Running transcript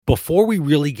Before we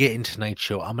really get into tonight's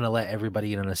show, I'm going to let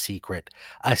everybody in on a secret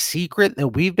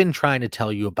that we've been trying to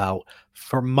tell you about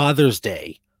for Mother's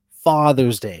Day,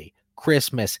 Father's Day,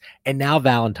 Christmas, and now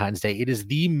Valentine's Day. It is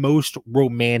the most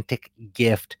romantic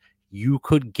gift you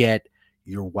could get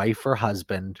your wife or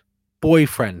husband,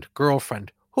 boyfriend,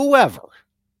 girlfriend, whoever.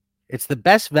 It's the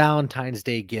best Valentine's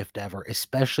Day gift ever,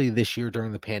 especially this year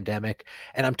during the pandemic.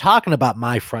 And I'm talking about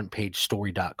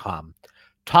myfrontpagestory.com.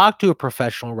 Talk to a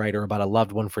professional writer about a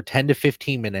loved one for 10 to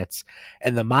 15 minutes,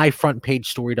 and the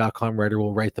myfrontpagestory.com writer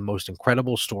will write the most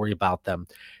incredible story about them.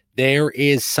 There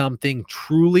is something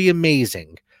truly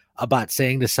amazing about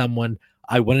saying to someone,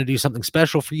 I want to do something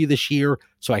special for you this year,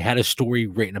 so I had a story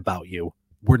written about you.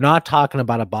 We're not talking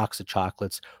about a box of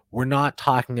chocolates. We're not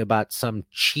talking about some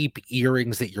cheap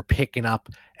earrings that you're picking up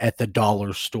at the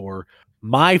dollar store.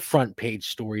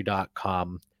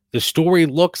 Myfrontpagestory.com. The story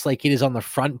looks like it is on the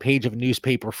front page of a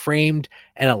newspaper, framed,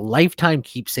 and a lifetime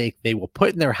keepsake they will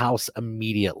put in their house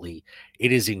immediately.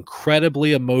 It is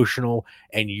incredibly emotional,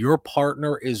 and your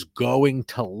partner is going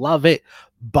to love it.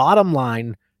 Bottom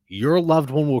line, your loved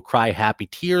one will cry happy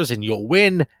tears, and you'll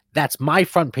win. That's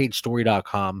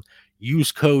myfrontpagestory.com.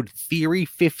 Use code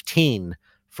Theory15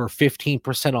 for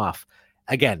 15% off.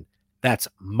 Again, that's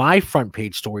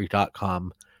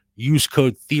myfrontpagestory.com. Use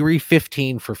code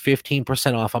Theory15 for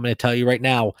 15% off. I'm going to tell you right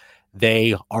now,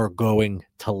 they are going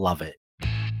to love it.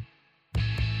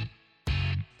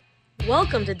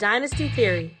 Welcome to Dynasty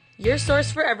Theory, your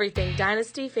source for everything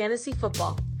Dynasty Fantasy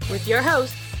Football. With your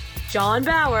hosts, John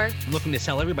Bauer. I'm looking to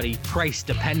sell everybody price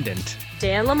dependent.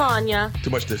 Dan Lamagna.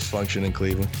 Too much dysfunction in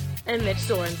Cleveland. And Mitch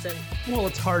Sorensen. Well,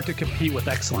 it's hard to compete with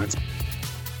excellence.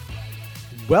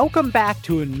 Welcome back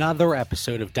to another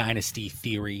episode of Dynasty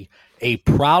Theory, a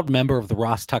proud member of the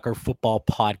Ross Tucker Football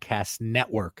Podcast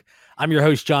Network. I'm your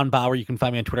host, John Bauer. You can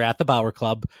find me on Twitter at The Bauer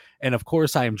Club. And of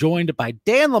course, I am joined by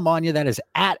Dan Lamagna. That is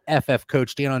at FF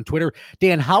Coach Dan on Twitter.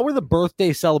 Dan, how were the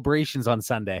birthday celebrations on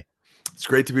Sunday? It's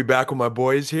great to be back with my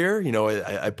boys here. You know,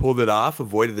 I pulled it off,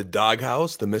 avoided the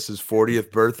doghouse, the Mrs.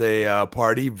 40th birthday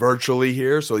party virtually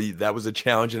here. So that was a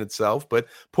challenge in itself, but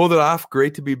pulled it off.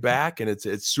 Great to be back. And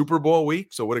it's Super Bowl week.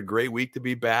 So what a great week to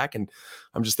be back. And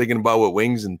I'm just thinking about what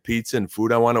wings and pizza and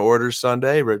food I want to order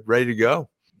Sunday. Ready to go.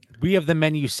 We have the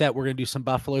menu set. We're going to do some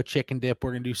buffalo chicken dip.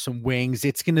 We're going to do some wings.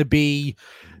 It's going to be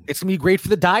great for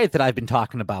the diet that I've been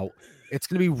talking about. It's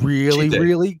going to be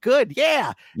really good.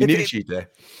 Yeah. You need a cheat day.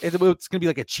 It's going to be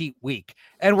like a cheat week.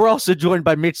 And we're also joined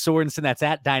by Mitch Sorensen. That's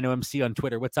at DynoMC on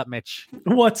Twitter. What's up, Mitch?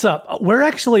 What's up? We're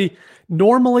actually,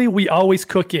 normally we always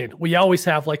cook in. We always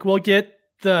have, we'll get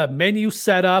the menu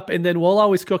set up and then we'll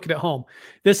always cook it at home.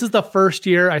 This is the first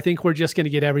year I think we're just going to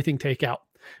get everything takeout.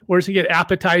 We're just going to get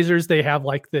appetizers. They have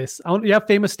this. You have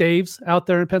Famous Dave's out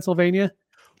there in Pennsylvania?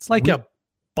 It's like a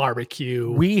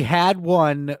barbecue. We had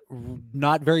one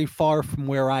not very far from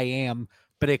where I am,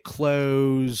 but it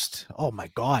closed. Oh my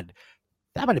God.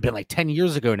 That might have been like 10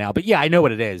 years ago now, but yeah, I know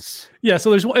what it is. Yeah.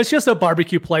 So it's just a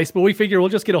barbecue place, but we figure we'll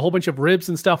just get a whole bunch of ribs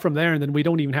and stuff from there. And then we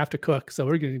don't even have to cook. So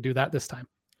we're going to do that this time.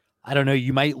 I don't know.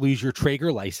 You might lose your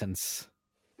Traeger license.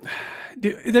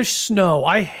 Dude, there's snow.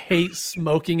 I hate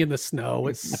smoking in the snow.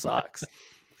 It sucks.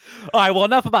 All right, well,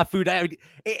 enough about food.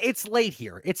 It's late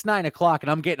here. It's 9:00,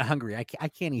 and I'm getting hungry. I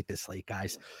can't eat this late,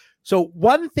 guys. So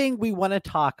one thing we want to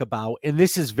talk about, and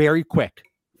this is very quick,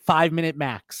 5-minute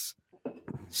max.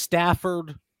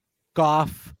 Stafford,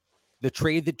 Goff, the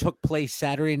trade that took place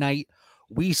Saturday night.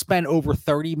 We spent over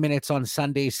 30 minutes on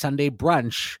Sunday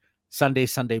brunch,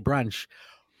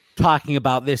 talking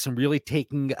about this and really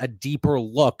taking a deeper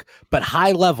look, but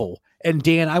high level. And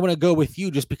Dan, I want to go with you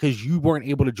just because you weren't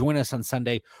able to join us on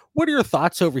Sunday. What are your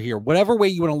thoughts over here? Whatever way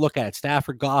you want to look at it,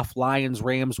 Stafford, Goff, Lions,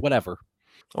 Rams, whatever.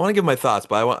 I want to give my thoughts,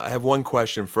 but I have one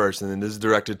question first, and then this is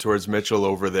directed towards Mitchell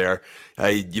over there.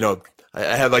 I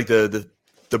had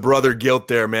the brother guilt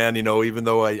there, man, even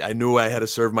though I knew I had to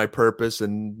serve my purpose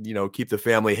and, keep the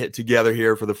family hit together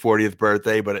here for the 40th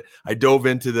birthday. But I dove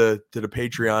into the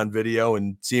Patreon video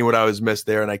and seeing what I was missed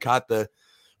there. And I caught the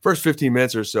first 15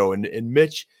 minutes or so. And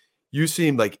Mitch, you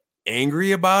seemed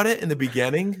angry about it in the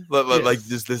beginning, like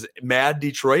this mad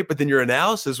Detroit, but then your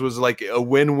analysis was like a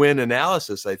win-win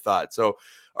analysis, I thought. So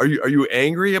are you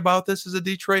angry about this as a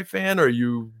Detroit fan, or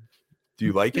do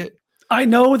you like it? I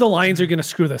know the Lions are going to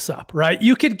screw this up, right?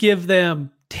 You could give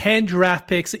them 10 draft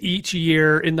picks each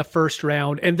year in the first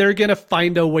round, and they're going to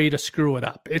find a way to screw it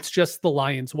up. It's just the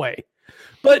Lions' way.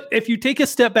 But if you take a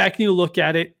step back and you look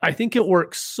at it, I think it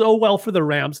works so well for the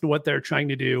Rams and what they're trying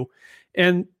to do.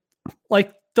 And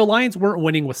the Lions weren't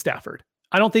winning with Stafford.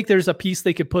 I don't think there's a piece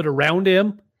they could put around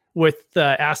him with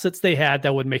the assets they had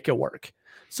that would make it work.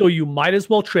 So you might as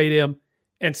well trade him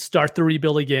and start the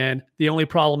rebuild again. The only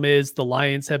problem is the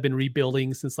Lions have been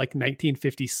rebuilding since like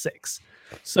 1956.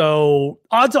 So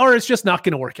odds are it's just not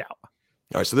going to work out.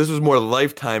 All right, so this was more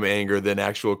lifetime anger than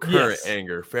actual current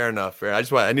anger. Fair enough. Fair.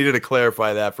 I needed to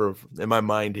clarify that in my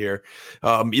mind here.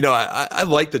 I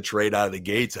like the trade out of the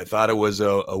gates. I thought it was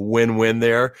a win-win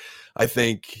there. I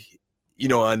think,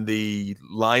 on the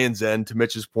Lions end, to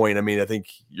Mitch's point, I mean, I think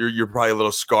you're probably a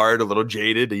little scarred, a little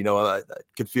jaded. I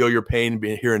could feel your pain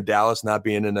being here in Dallas, not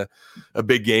being in a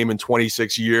big game in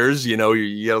 26 years. You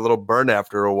get a little burn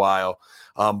after a while.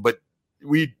 But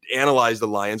we analyzed the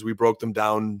Lions. We broke them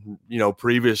down,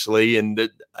 previously, and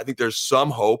I think there's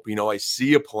some hope. I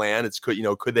see a plan.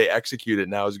 Could they execute it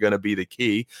now is going to be the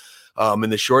key. In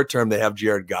the short term, they have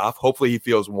Jared Goff. Hopefully he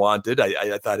feels wanted.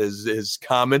 I thought his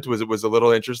comment was a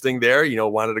little interesting there.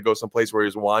 Wanted to go someplace where he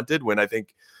was wanted, when I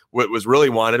think what was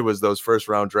really wanted was those first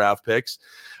round draft picks.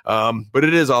 But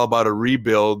it is all about a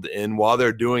rebuild. And while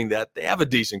they're doing that, they have a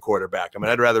decent quarterback. I mean,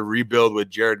 I'd rather rebuild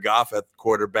with Jared Goff at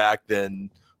quarterback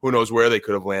than who knows where they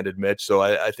could have landed Mitch. So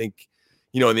I think,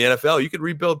 in the NFL, you could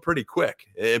rebuild pretty quick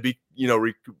and be,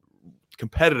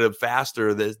 competitive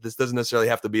faster. This doesn't necessarily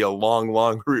have to be a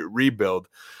long rebuild.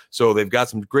 So they've got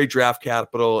some great draft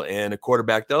capital and a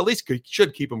quarterback that at least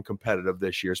should keep them competitive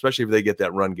this year, especially if they get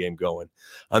that run game going.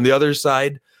 On the other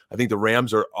side, I think the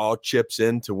Rams are all chips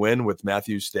in to win with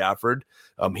Matthew Stafford.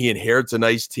 He inherits a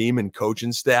nice team and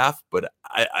coaching staff, but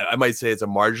I might say it's a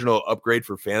marginal upgrade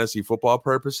for fantasy football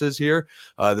purposes here.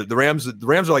 The Rams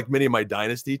are like many of my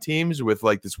dynasty teams with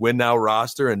like this win now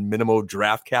roster and minimal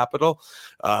draft capital.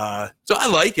 So I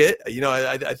like it.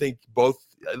 I think both,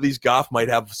 at least Goff might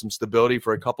have some stability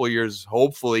for a couple of years,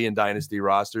 hopefully, in dynasty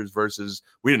rosters, versus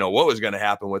we didn't know what was going to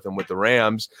happen with him with the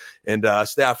Rams. And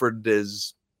Stafford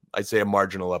is, I'd say, a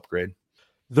marginal upgrade.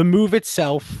 The move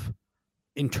itself,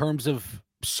 in terms of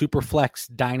Superflex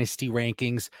dynasty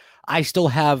rankings, I still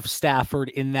have Stafford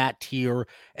in that tier.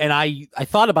 And I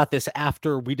thought about this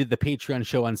after we did the Patreon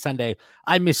show on Sunday.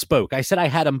 I misspoke. I said I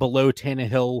had him below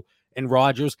Tannehill and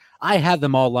Rodgers. I had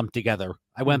them all lumped together.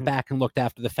 I went back and looked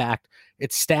after the fact.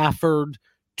 It's Stafford,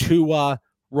 Tua,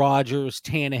 Rodgers,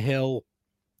 Tannehill,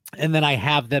 and then I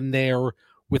have them there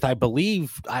with, I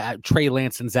believe, Trey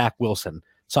Lance and Zach Wilson.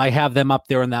 So I have them up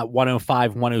there in that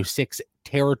 105, 106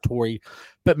 territory.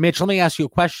 But Mitch, let me ask you a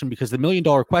question, because the $1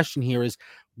 million question here is,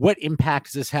 what impact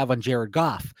does this have on Jared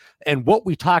Goff? And what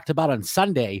we talked about on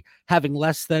Sunday, having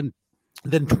less than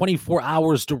 24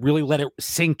 hours to really let it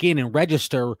sink in and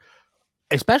register,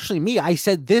 especially me, I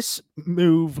said this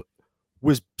move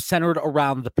was centered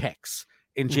around the picks.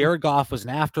 And Jared Goff was an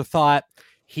afterthought.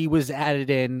 He was added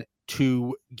in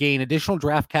to gain additional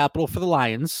draft capital for the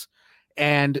Lions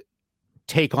and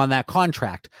take on that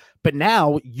contract. But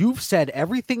now you've said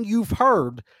everything you've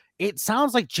heard. It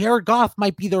sounds like Jared Goff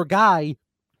might be their guy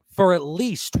for at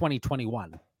least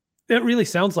 2021. It really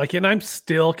sounds like it. And I'm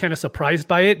still kind of surprised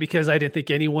by it, because I didn't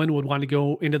think anyone would want to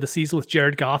go into the season with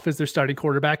Jared Goff as their starting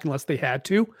quarterback unless they had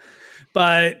to.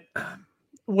 But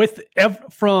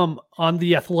from on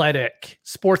The Athletic,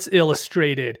 Sports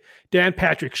Illustrated, Dan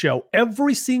Patrick Show,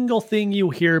 every single thing you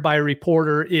hear by a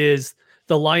reporter is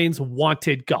the Lions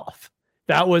wanted Goff.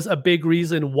 That was a big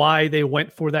reason why they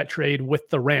went for that trade with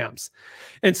the Rams.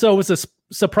 And so it was as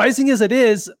surprising as it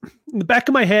is, in the back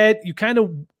of my head, you kind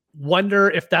of wonder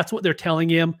if that's what they're telling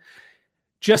him,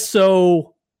 just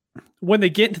so when they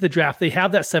get into the draft, they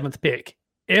have that 7th pick.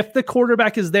 If the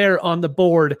quarterback is there on the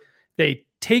board, they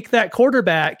take that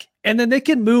quarterback and then they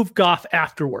can move Goff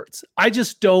afterwards. I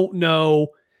just don't know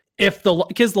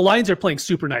because the Lions are playing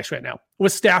super nice right now.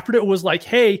 With Stafford, it was like,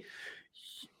 hey,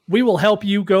 we will help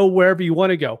you go wherever you want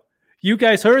to go. You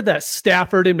guys heard that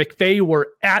Stafford and McVay were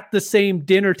at the same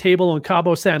dinner table in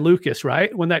Cabo San Lucas,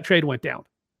 right? When that trade went down.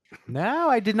 No,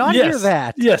 I did not hear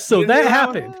that. Yes, so that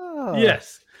happened.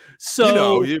 Yes.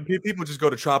 So people just go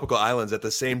to tropical islands at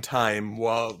the same time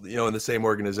while, in the same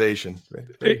organization.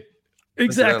 Right?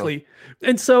 Exactly.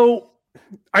 And so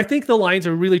I think the Lions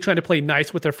are really trying to play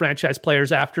nice with their franchise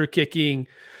players after kicking,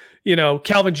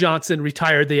 Calvin Johnson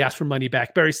retired, they asked for money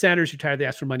back. Barry Sanders retired, they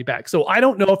asked for money back. So I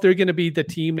don't know if they're going to be the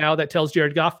team now that tells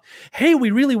Jared Goff, hey,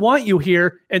 we really want you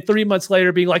here. And 3 months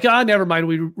later being like, never mind,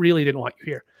 we really didn't want you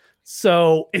here.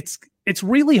 So it's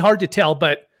really hard to tell,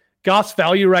 but Goff's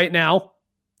value right now,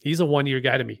 he's a 1-year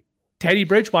guy to me. Teddy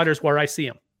Bridgewater's where I see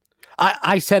him.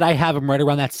 I said I have him right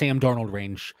around that Sam Darnold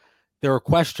range. There are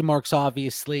question marks,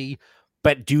 obviously,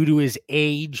 but due to his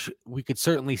age, we could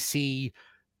certainly see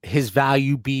his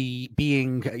value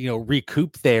being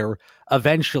recouped there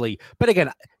eventually. But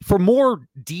again, for more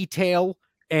detail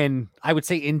and I would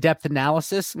say in-depth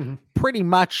analysis, pretty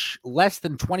much less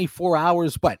than 24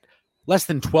 hours, less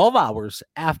than 12 hours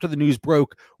after the news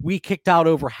broke, we kicked out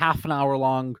over half an hour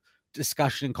long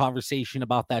discussion and conversation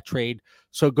about that trade.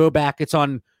 So go back. It's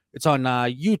on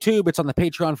YouTube. It's on the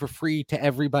Patreon for free to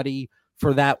everybody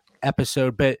for that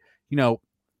episode. But,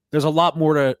 there's a lot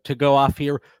more to go off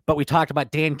here. But we talked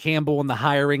about Dan Campbell and the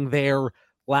hiring there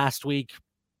last week.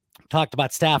 Talked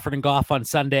about Stafford and Goff on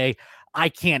Sunday. I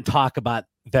can't talk about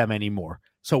them anymore.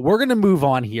 So we're going to move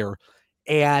on here.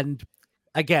 And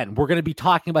again, we're going to be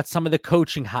talking about some of the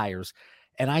coaching hires.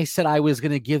 And I said I was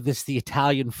going to give this the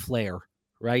Italian flair,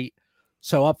 right?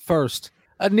 So up first,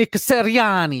 Nick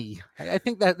Sirianni. I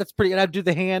think that's pretty good. I'd do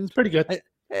the hand. It's pretty good.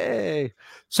 Hey.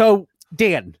 So,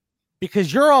 Dan,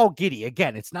 because you're all giddy.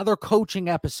 Again, it's another coaching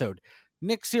episode.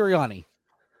 Nick Sirianni,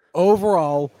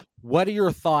 overall, what are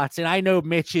your thoughts? And I know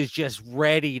Mitch is just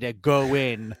ready to go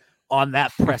in on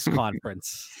that press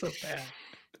conference. So bad.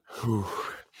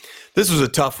 This was a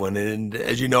tough one. And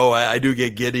as you know, I do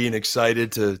get giddy and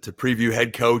excited to preview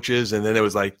head coaches. And then it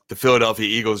was like the Philadelphia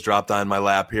Eagles dropped on my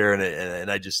lap here.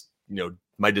 And I just,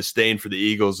 my disdain for the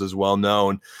Eagles is well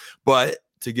known. But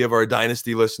to give our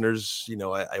dynasty listeners,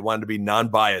 I wanted to be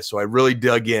non-biased. So I really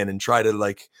dug in and try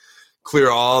to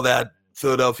clear all that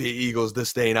Philadelphia Eagles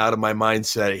disdain out of my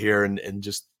mindset here and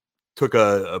just took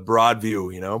a broad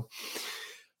view,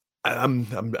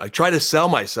 I try to sell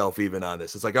myself even on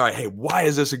this. It's like, all right, hey, why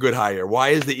is this a good hire? Why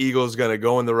is the Eagles going to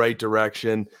go in the right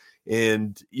direction?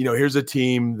 And, here's a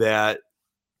team that,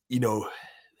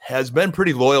 has been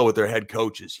pretty loyal with their head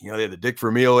coaches. They had the Dick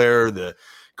Vermeil era, the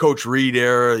Coach Reed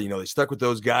era, they stuck with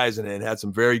those guys and had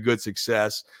some very good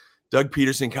success. Doug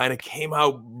Peterson kind of came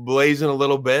out blazing a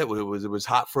little bit. It was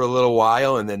hot for a little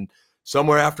while. And then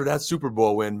somewhere after that Super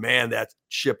Bowl win, man, that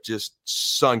ship just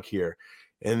sunk here.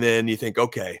 And then you think,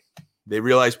 okay, they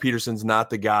realize Peterson's not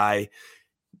the guy.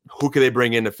 Who could they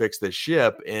bring in to fix this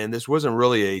ship? And this wasn't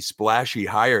really a splashy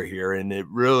hire here. And it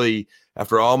really,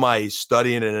 after all my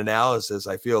studying and analysis,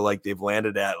 I feel like they've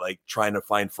landed at trying to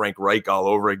find Frank Reich all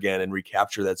over again and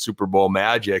recapture that Super Bowl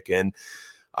magic. And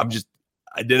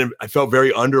I felt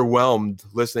very underwhelmed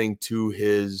listening to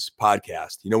his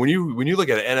podcast. When you look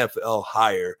at an NFL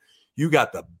hire, you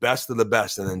got the best of the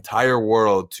best in the entire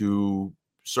world to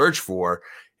search for.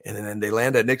 And then they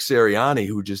land at Nick Sirianni,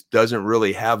 who just doesn't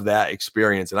really have that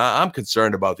experience. And I'm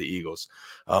concerned about the Eagles.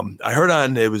 I heard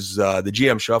it was the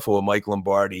GM Shuffle with Mike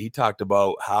Lombardi. He talked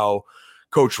about how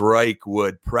Coach Reich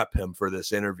would prep him for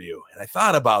this interview. And I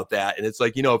thought about that. And it's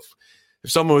like, if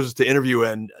someone was to interview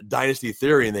in Dynasty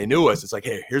Theory and they knew us, it's like,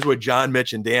 hey, here's what John,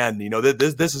 Mitch, and Dan,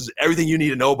 this is everything you need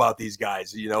to know about these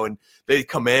guys, and they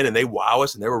come in and they wow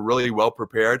us and they were really well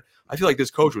prepared. I feel like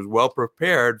this coach was well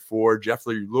prepared for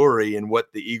Jeffrey Lurie and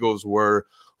what the Eagles were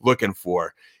looking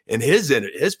for. In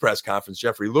his press conference,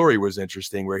 Jeffrey Lurie was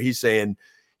interesting, where he's saying,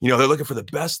 they're looking for the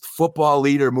best football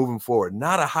leader moving forward,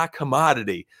 not a hot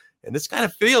commodity. And this kind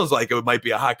of feels like it might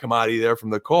be a hot commodity there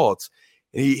from the Colts.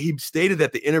 And he stated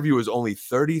that the interview was only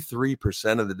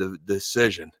 33% of the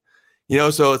decision.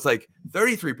 So it's like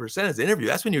 33% is the interview.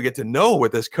 That's when you get to know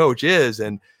what this coach is.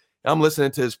 And I'm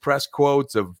listening to his press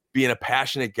quotes of being a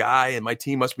passionate guy and my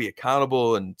team must be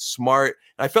accountable and smart.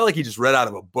 And I felt like he just read out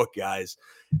of a book, guys.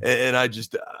 And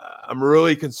I'm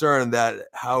really concerned that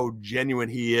how genuine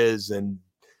he is and,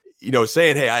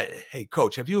 saying, hey,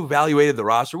 coach, have you evaluated the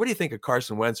roster? What do you think of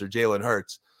Carson Wentz or Jalen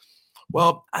Hurts?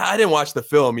 Well, I didn't watch the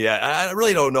film yet. I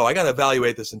really don't know. I got to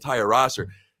evaluate this entire roster.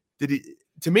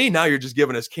 To me, now you're just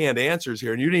giving us canned answers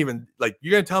here. And you didn't even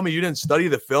you're going to tell me you didn't study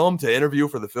the film to interview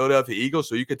for the Philadelphia Eagles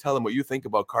so you could tell them what you think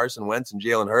about Carson Wentz and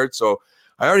Jalen Hurts. So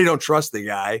I already don't trust the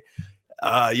guy.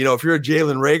 If you're a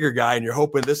Jalen Reagor guy and you're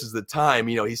hoping this is the time,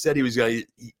 he said he was going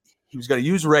to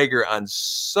use Reagor on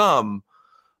some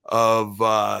of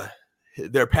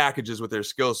their packages with their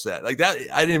skill set like that.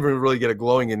 I didn't even really get a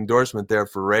glowing endorsement there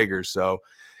for Reagor. So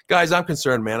guys, I'm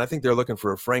concerned, man. I think they're looking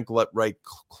for a Frank Reich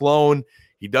clone.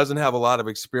 He doesn't have a lot of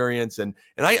experience, and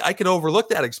I could overlook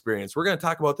that experience. We're going to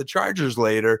talk about the Chargers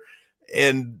later.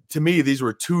 And to me, these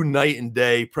were two night and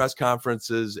day press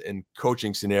conferences and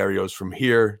coaching scenarios from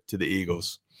here to the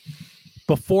Eagles.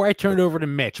 Before I turn it over to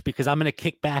Mitch, because I'm going to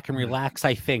kick back and relax,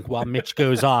 I think, while Mitch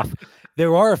goes off,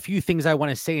 there are a few things I want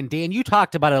to say. And Dan, you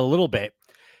talked about it a little bit.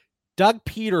 Doug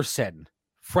Peterson,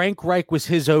 Frank Reich was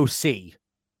his OC.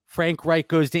 Frank Reich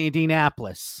goes to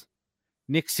Indianapolis.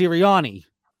 Nick Sirianni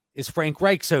is Frank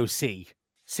Reich's OC.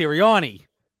 Sirianni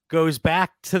goes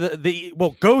back to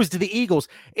goes to the Eagles.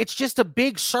 It's just a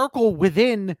big circle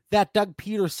within that Doug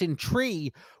Peterson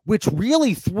tree, which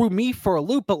really threw me for a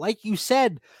loop. But like you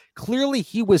said, clearly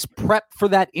he was prepped for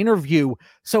that interview.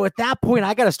 So at that point,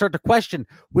 I got to start to question,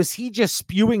 was he just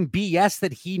spewing BS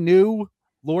that he knew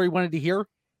Lurie wanted to hear?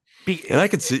 And I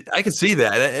could see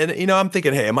that. And, you know, I'm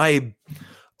thinking, hey, am I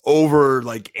over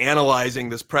like analyzing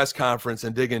this press conference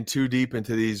and digging too deep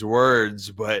into these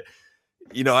words? But,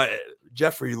 you know,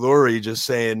 Jeffrey Lurie just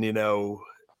saying, you know,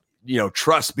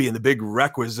 trust being the big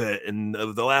requisite. And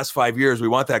of the last 5 years, we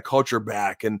want that culture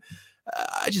back. And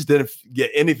I just didn't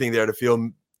get anything there to feel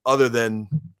other than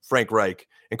Frank Reich.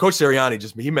 And Coach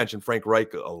Sirianni, he mentioned Frank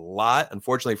Reich a lot.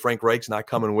 Unfortunately, Frank Reich's not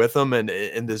coming with him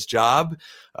in this job.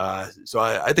 So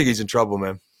I think he's in trouble,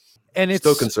 man. And it's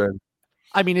still concerned.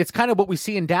 I mean, it's kind of what we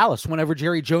see in Dallas whenever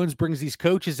Jerry Jones brings these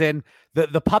coaches in,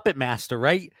 the puppet master,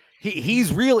 right?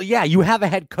 He's really, you have a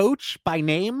head coach by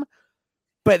name,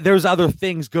 but there's other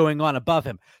things going on above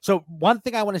him. So one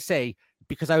thing I want to say,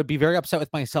 because I would be very upset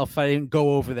with myself if I didn't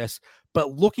go over this,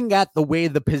 but looking at the way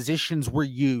the positions were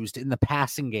used in the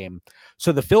passing game.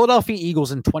 So the Philadelphia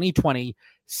Eagles in 2020,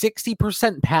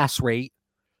 60% pass rate,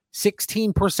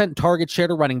 16% target share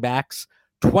to running backs,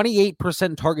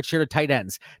 28% target share to tight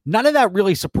ends. None of that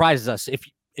really surprises us.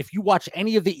 If you watch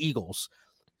any of the Eagles,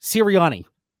 Sirianni,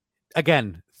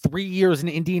 again, 3 years in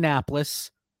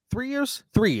Indianapolis, 3 years,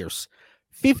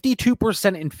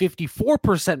 52% and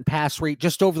 54% pass rate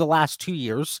just over the last 2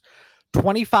 years,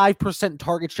 25%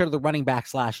 target share to the running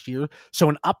backs last year. So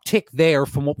an uptick there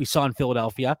from what we saw in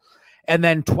Philadelphia. And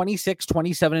then 26,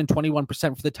 27, and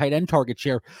 21% for the tight end target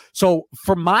share. So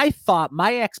for my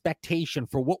expectation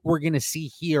for what we're going to see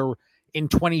here in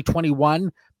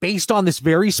 2021, based on this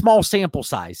very small sample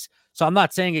size. So I'm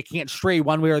not saying it can't stray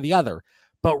one way or the other,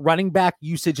 but running back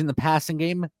usage in the passing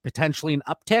game, potentially an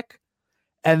uptick.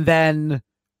 And then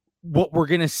what we're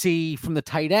going to see from the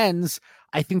tight ends,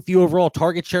 I think the overall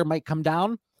target share might come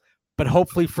down, but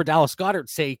hopefully for Dallas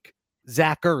Goedert's sake,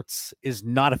 Zach Ertz is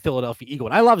not a Philadelphia Eagle.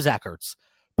 And I love Zach Ertz,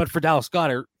 but for Dallas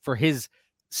Goedert, for his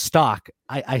stock,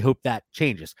 I hope that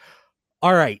changes.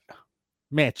 All right,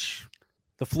 Mitch,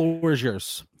 the floor is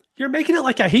yours. You're making it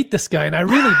like I hate this guy, and I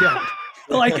really don't.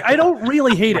 Like, I don't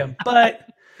really hate him, but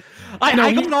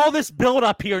I got all this build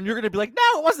up here, and you're going to be like,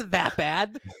 no, it wasn't that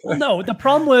bad. Well, no, the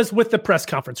problem was with the press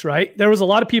conference, right? There was a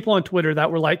lot of people on Twitter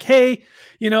that were like, hey,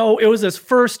 it was his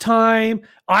first time.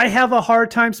 I have a hard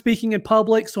time speaking in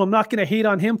public, so I'm not going to hate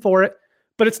on him for it.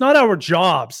 But it's not our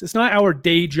jobs. It's not our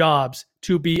day jobs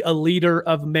to be a leader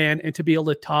of men and to be able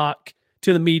to talk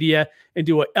to the media and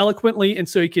do it eloquently and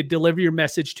so you could deliver your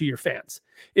message to your fans.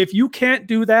 If you can't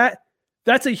do that,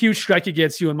 that's a huge strike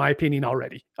against you, in my opinion,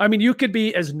 already. I mean, you could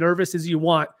be as nervous as you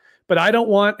want, but I don't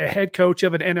want a head coach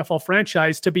of an NFL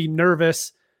franchise to be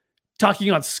nervous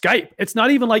talking on Skype. It's not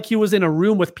even like he was in a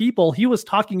room with people. He was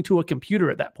talking to a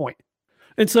computer at that point.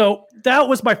 And so that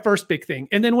was my first big thing.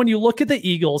 And then when you look at the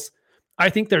Eagles, I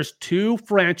think there's two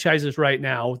franchises right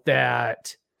now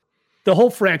that the whole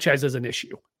franchise is an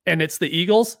issue. And it's the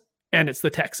Eagles and it's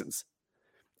the Texans.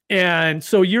 And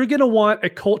so you're going to want a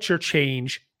culture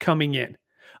change coming in.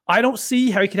 I don't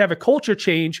see how you could have a culture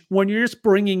change when you're just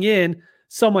bringing in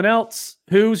someone else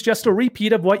who's just a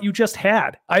repeat of what you just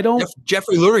had. I don't.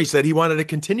 Jeffrey Lurie said he wanted to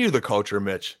continue the culture,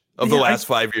 Mitch, of the last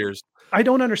 5 years. I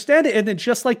don't understand it. And then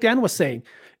just like Dan was saying,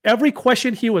 every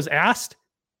question he was asked,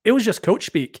 it was just coach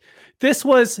speak. This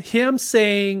was him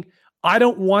saying, I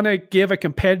don't want to give a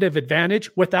competitive advantage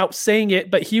without saying it,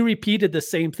 but he repeated the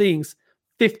same things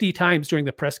 50 times during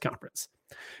the press conference.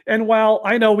 And while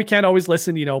I know we can't always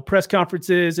listen, press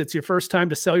conferences, it's your first time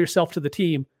to sell yourself to the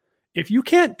team. If you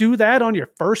can't do that on your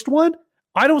first one,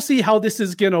 I don't see how this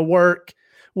is going to work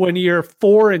when you're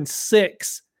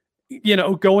 4-6,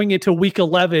 going into week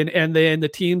 11. And then the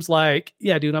team's like,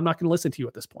 yeah, dude, I'm not going to listen to you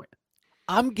at this point.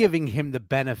 I'm giving him the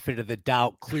benefit of the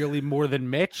doubt, clearly more than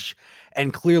Mitch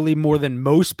and clearly more than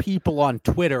most people on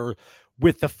Twitter,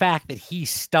 with the fact that he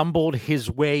stumbled his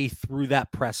way through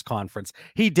that press conference.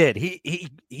 He did.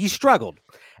 He struggled.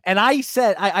 And I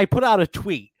said, I put out a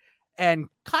tweet and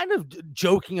kind of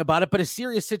joking about it, but a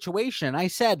serious situation. I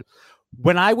said,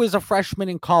 when I was a freshman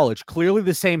in college, clearly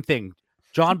the same thing.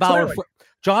 John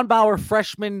Bauer,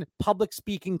 freshman public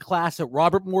speaking class at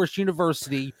Robert Morris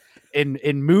University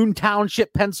in Moon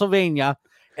Township, Pennsylvania,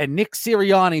 and Nick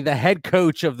Sirianni, the head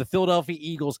coach of the Philadelphia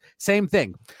Eagles, same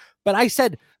thing. But I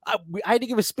said, I had to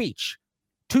give a speech,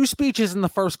 2 speeches in the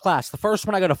first class. The first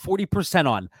one I got a 40%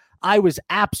 on. I was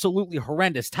absolutely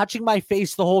horrendous, touching my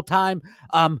face the whole time,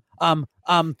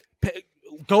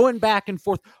 going back and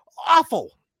forth.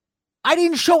 Awful. I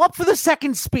didn't show up for the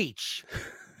second speech.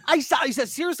 I said,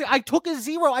 seriously, I took a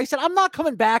 0. I said, I'm not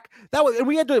coming back. And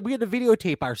we had to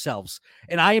videotape ourselves.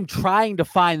 And I am trying to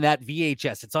find that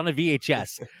VHS. It's on a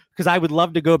VHS because I would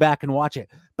love to go back and watch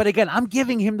it. But again, I'm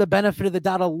giving him the benefit of the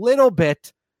doubt a little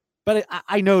bit, but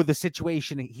I know the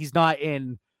situation. He's not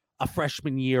in a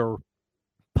freshman year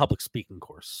public speaking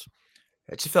course.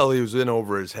 I just felt he was in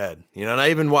over his head, and I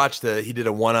even watched he did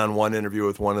a one-on-one interview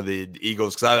with one of the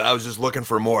Eagles because I was just looking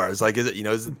for more. I was like,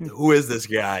 who is this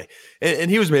guy? And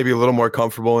he was maybe a little more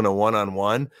comfortable in a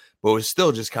one-on-one, but it was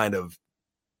still just kind of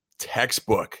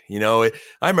textbook. I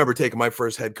remember taking my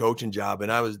first head coaching job,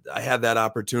 and I had that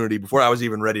opportunity before I was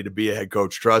even ready to be a head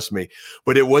coach, trust me,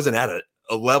 but it wasn't at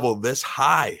a level this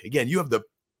high. Again, you have the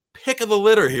pick of the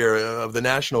litter here of the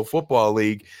National Football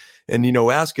League. And,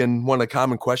 asking one of the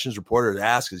common questions reporters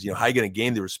ask is, how are you going to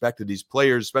gain the respect of these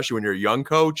players, especially when you're a young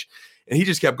coach? And he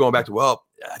just kept going back to, well,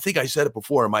 I think I said it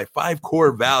before, my 5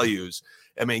 core values.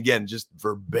 I mean, again, just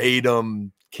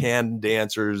verbatim canned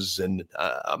answers. And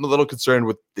I'm a little concerned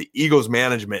with the Eagles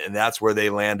management, and that's where they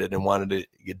landed and wanted to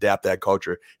adapt that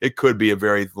culture. It could be a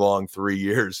very long 3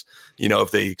 years,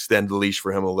 if they extend the leash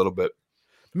for him a little bit.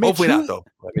 Mitch, hopefully not, though.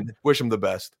 I mean, wish him the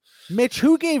best. Mitch,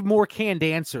 who gave more canned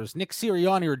answers, Nick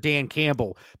Sirianni or Dan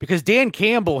Campbell? Because Dan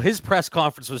Campbell, his press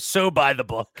conference was so by the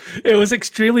book. It was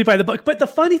extremely by the book. But the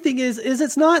funny thing is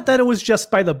it's not that it was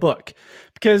just by the book.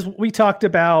 Because we talked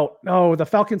about, the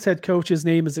Falcons head coach's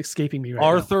name is escaping me right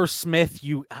Arthur now. Smith.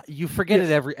 You forget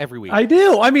it every week. I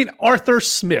do. I mean, Arthur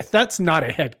Smith, that's not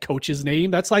a head coach's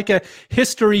name. That's like a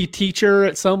history teacher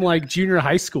at some junior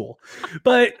high school.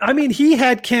 But I mean, he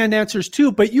had canned answers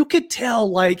too, but you could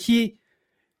tell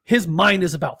his mind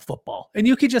is about football. And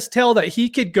you could just tell that he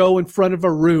could go in front of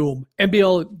a room and be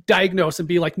able to diagnose and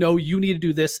be like, no, you need to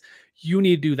do this. You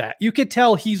need to do that. You could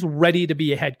tell he's ready to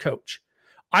be a head coach.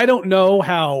 I don't know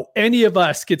how any of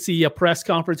us could see a press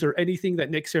conference or anything that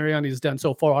Nick Sirianni has done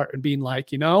so far and being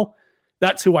like,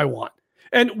 that's who I want.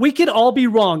 And we could all be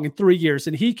wrong in 3 years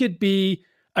and he could be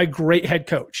a great head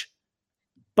coach.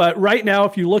 But right now,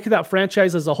 if you look at that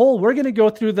franchise as a whole, we're going to go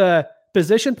through the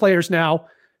position players now.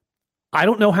 I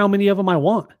don't know how many of them I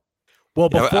want. Well,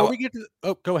 before we get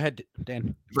to go ahead,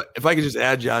 Dan. If I could just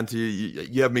add, John, to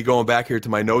you have me going back here to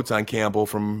my notes on Campbell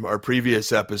from our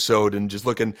previous episode and just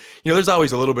looking, there's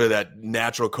always a little bit of that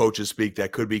natural coaches speak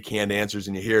that could be canned answers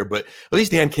in here, but at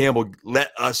least Dan Campbell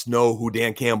let us know who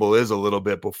Dan Campbell is a little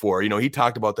bit before. He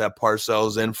talked about that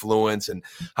Parcells influence and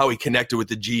how he connected with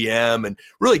the GM and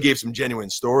really gave some genuine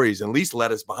stories and at least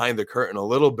let us behind the curtain a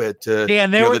little bit to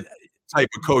the type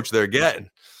of coach they're getting.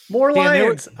 More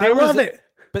Lions. I love it.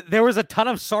 But there was a ton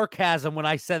of sarcasm when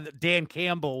I said that Dan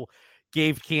Campbell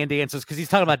gave canned answers because he's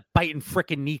talking about biting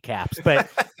frickin' kneecaps. But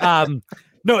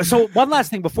no, so one last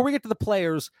thing before we get to the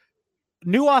players,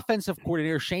 new offensive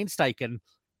coordinator Shane Steichen,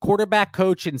 quarterback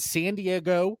coach in San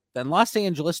Diego, then Los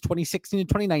Angeles, 2016 and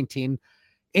 2019,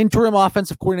 interim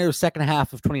offensive coordinator second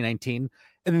half of 2019,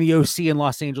 and then the OC in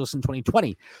Los Angeles in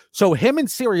 2020. So him and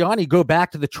Sirianni go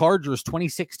back to the Chargers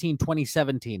 2016,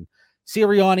 2017.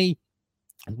 Sirianni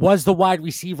was the wide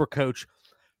receiver coach.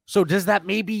 So does that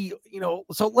maybe,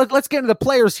 so let's get into the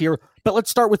players here, but let's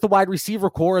start with the wide receiver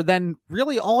core. Then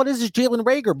really all it is Jalen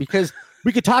Reagor, because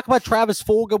we could talk about Travis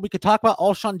Fulgham. We could talk about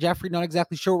Alshon Jeffrey. Not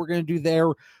exactly sure what we're going to do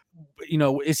there.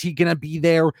 Is he going to be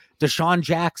there? Deshaun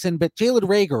Jackson, but Jalen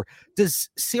Reagor, does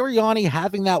Sirianni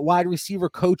having that wide receiver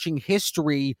coaching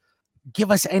history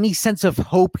give us any sense of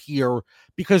hope here?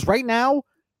 Because right now,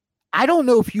 I don't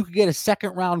know if you could get a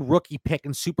second round rookie pick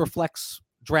in Superflex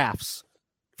drafts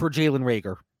for Jalen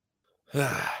Reagor.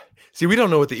 See, we don't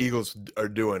know what the Eagles are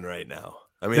doing right now.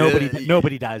 I mean,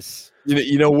 nobody does.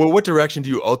 What direction do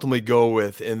you ultimately go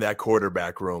with in that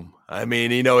quarterback room? I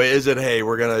mean, is it, hey,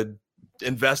 we're going to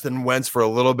invest in Wentz for a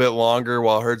little bit longer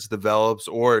while Hurts develops,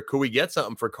 or could we get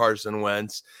something for Carson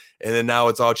Wentz? And then now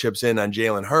it's all chips in on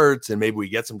Jalen Hurts, and maybe we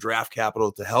get some draft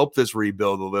capital to help this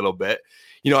rebuild a little bit.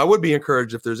 I would be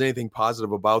encouraged if there's anything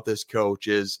positive about this coach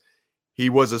is he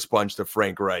was a sponge to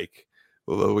Frank Reich.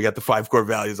 Although we got the 5 core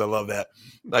values. I love that.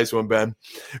 Nice one, Ben.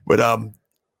 But,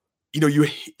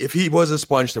 if he was a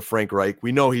sponge to Frank Reich,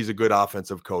 we know he's a good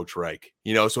offensive coach, Reich.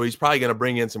 So he's probably going to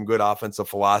bring in some good offensive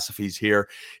philosophies here.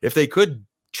 If they could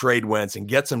trade Wentz and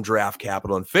get some draft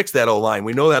capital and fix that O-line.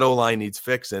 We know that O-line needs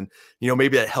fixing.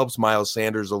 Maybe that helps Miles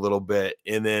Sanders a little bit.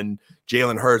 And then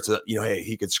Jalen Hurts, hey,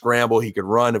 he could scramble, he could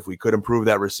run. If we could improve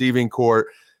that receiving court,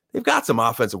 they've got some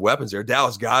offensive weapons there.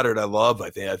 Dallas Goedert, I love. I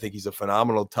think he's a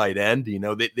phenomenal tight end.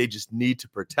 They just need to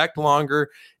protect longer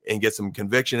and get some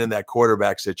conviction in that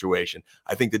quarterback situation.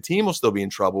 I think the team will still be in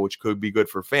trouble, which could be good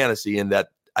for fantasy, in that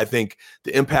I think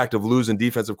the impact of losing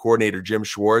defensive coordinator Jim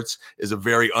Schwartz is a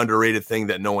very underrated thing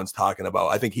that no one's talking about.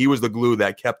 I think he was the glue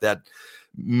that kept that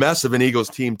mess of an Eagles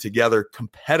team together,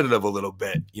 competitive a little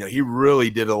bit. He really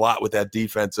did a lot with that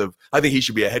defensive. I think he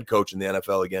should be a head coach in the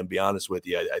NFL again, be honest with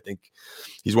you. I think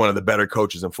he's one of the better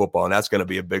coaches in football, and that's going to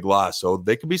be a big loss. So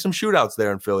there could be some shootouts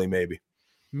there in Philly maybe.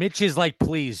 Mitch is like,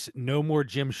 please, no more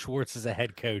Jim Schwartz as a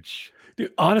head coach.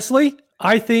 Dude, honestly,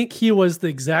 I think he was the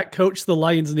exact coach the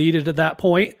Lions needed at that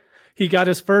point. He got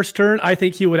his first turn. I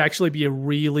think he would actually be a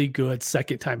really good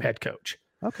second-time head coach.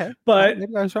 Okay. But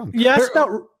maybe I was wrong. You asked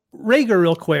about Reagor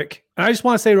real quick. I just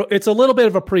want to say it's a little bit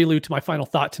of a prelude to my final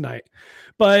thought tonight.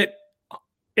 But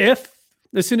as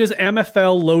soon as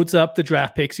MFL loads up the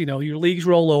draft picks, your leagues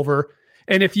roll over.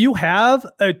 And if you have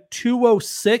a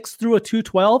 206 through a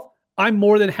 212, I'm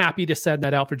more than happy to send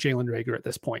that out for Jalen Reagor at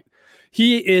this point.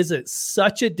 He is at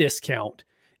such a discount.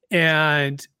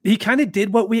 And he kind of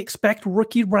did what we expect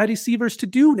rookie wide receivers to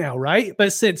do now, right?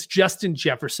 But since Justin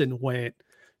Jefferson went,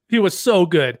 he was so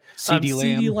good.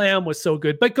 CeeDee Lamb was so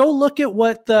good. But go look at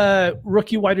what the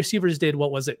rookie wide receivers did.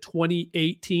 What was it,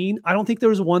 2018? I don't think there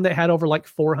was one that had over like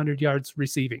 400 yards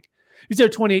receiving. Is there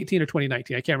 2018 or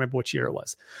 2019? I can't remember which year it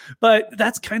was. But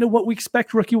that's kind of what we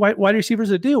expect rookie wide receivers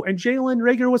to do. And Jalen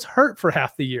Reagor was hurt for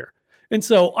half the year. And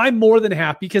so I'm more than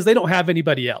happy because they don't have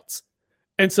anybody else.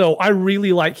 And so I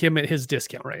really like him at his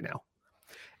discount right now.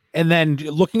 And then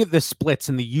looking at the splits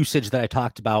and the usage that I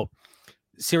talked about,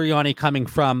 Sirianni coming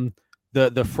from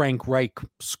the Frank Reich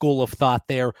school of thought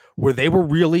there, where they were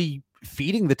really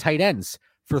feeding the tight ends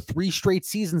for 3 straight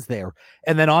seasons there.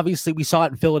 And then obviously we saw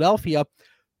it in Philadelphia,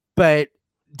 but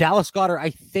Dallas Goedert,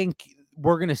 I think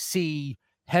we're going to see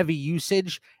heavy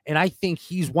usage. And I think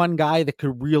he's one guy that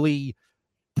could really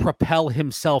propel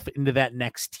himself into that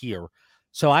next tier.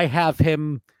 So I have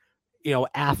him,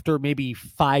 after maybe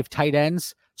 5 tight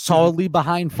ends, solidly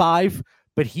behind 5,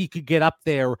 but he could get up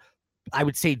there, I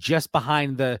would say, just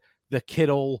behind the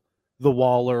Kittle, the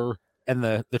Waller, and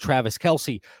the Travis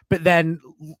Kelce. But then,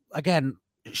 again,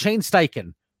 Shane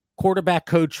Steichen, quarterback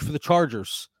coach for the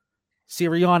Chargers,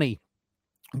 Sirianni,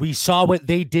 we saw what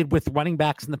they did with running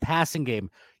backs in the passing game.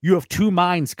 You have 2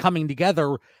 minds coming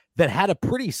together that had a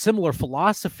pretty similar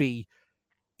philosophy.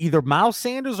 Either Miles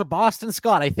Sanders or Boston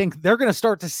Scott, I think they're going to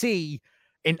start to see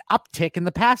an uptick in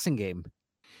the passing game.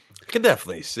 I can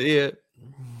definitely see it.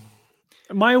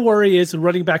 My worry is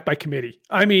running back by committee.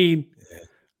 I mean,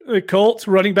 the Colts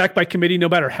running back by committee, no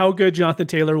matter how good Jonathan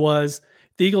Taylor was,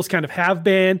 the Eagles kind of have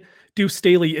been. Deuce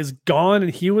Staley is gone,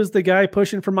 and he was the guy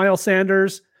pushing for Miles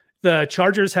Sanders. The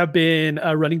Chargers have been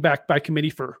running back by committee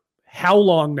for how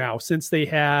long now? Since they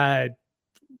had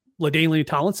LaDainian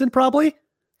Tomlinson, probably?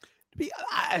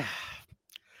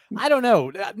 I don't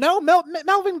know. No,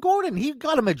 Melvin Gordon, he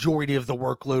got a majority of the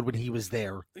workload when he was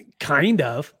there. Kind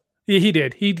of. He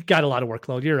did. He got a lot of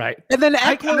workload. You're right. And then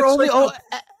Eckler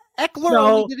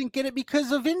only didn't get it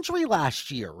because of injury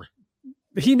last year.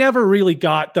 He never really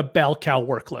got the bell cow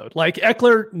workload. Like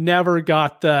Eckler never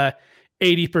got the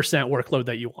 80% workload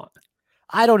that you want.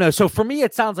 I don't know. So for me,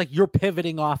 it sounds like you're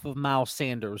pivoting off of Miles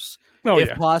Sanders,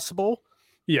 if possible.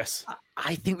 Yes.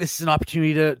 I think this is an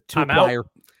opportunity to acquire. Out.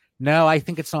 No, I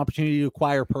think it's an opportunity to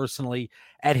acquire personally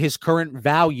at his current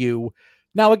value.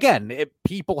 Now, again, if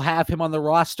people have him on the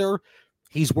roster,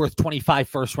 he's worth 25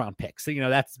 first-round picks.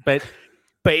 But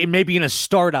maybe in a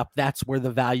startup, that's where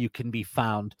the value can be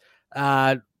found.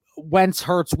 Wentz,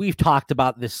 Hurts, we've talked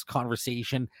about this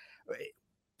conversation.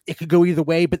 It could go either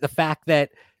way, but the fact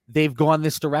that they've gone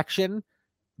this direction,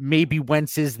 maybe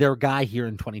Wentz is their guy here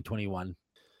in 2021.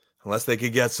 Unless they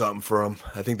could get something for him.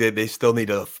 I think they still need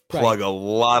to plug a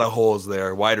lot of holes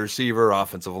there. Wide receiver,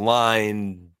 offensive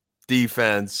line,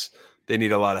 defense. They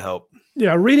need a lot of help.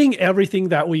 Yeah, reading everything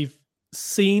that we've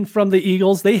seen from the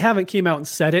Eagles, they haven't came out and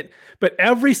said it, but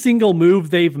every single move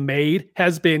they've made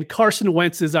has been Carson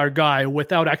Wentz is our guy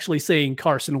without actually saying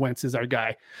Carson Wentz is our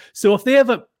guy. So if they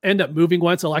end up moving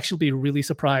Wentz, I'll actually be really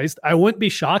surprised. I wouldn't be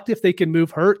shocked if they can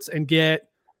move Hurts and get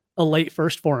a late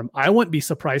first for him. I wouldn't be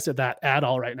surprised at that at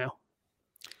all right now.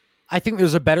 I think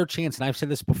there's a better chance, and I've said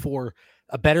this before,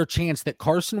 a better chance that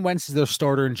Carson Wentz is their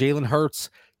starter and Jalen Hurts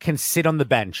can sit on the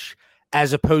bench,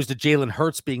 as opposed to Jalen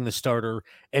Hurts being the starter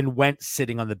and Wentz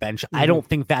sitting on the bench. I don't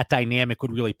think that dynamic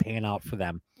would really pan out for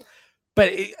them.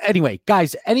 But anyway,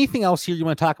 guys, anything else here you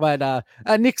want to talk about?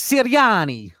 Nick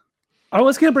Sirianni. I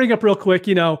was going to bring up real quick,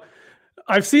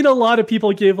 I've seen a lot of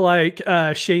people give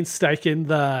Shane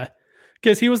Steichen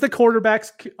because he was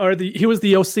the he was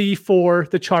the OC for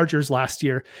the Chargers last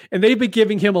year, and they've been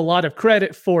giving him a lot of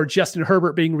credit for Justin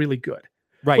Herbert being really good.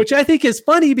 Right. Which I think is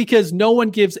funny because no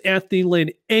one gives Anthony Lynn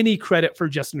any credit for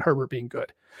Justin Herbert being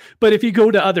good. But if you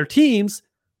go to other teams,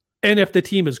 and if the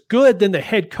team is good, then the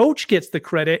head coach gets the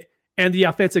credit and the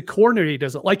offensive coordinator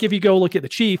doesn't. Like if you go look at the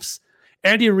Chiefs,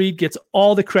 Andy Reid gets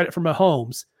all the credit for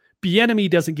Mahomes. Bieniemy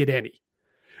doesn't get any.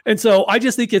 And so I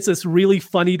just think it's this really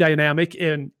funny dynamic.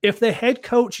 And if the head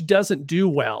coach doesn't do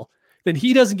well, then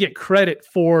he doesn't get credit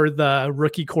for the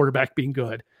rookie quarterback being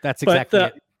good. That's exactly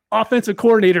but the it. offensive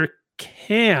coordinator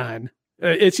can.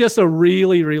 It's just a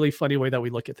really, really funny way that we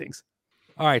look at things.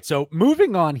 All right, so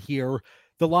moving on here,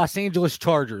 the Los Angeles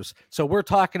Chargers. So we're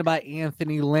talking about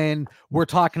Anthony Lynn. We're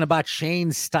talking about Shane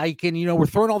Steichen. You know, we're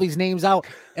throwing all these names out,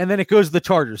 and then it goes to the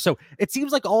Chargers. So it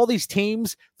seems like all these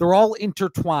teams, they're all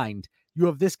intertwined. You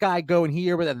have this guy going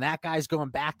here, but then that guy's going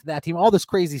back to that team, all this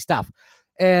crazy stuff.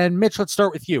 And Mitch, let's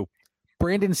start with you.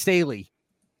 Brandon Staley.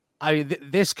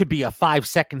 This could be a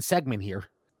 5-second segment here.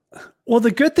 Well,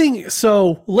 the good thing,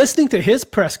 so listening to his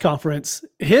press conference,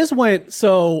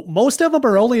 so most of them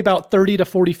are only about 30 to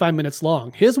 45 minutes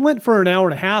long. His went for an hour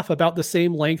and a half, about the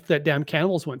same length that Dan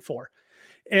Campbell's went for.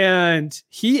 And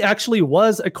he actually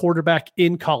was a quarterback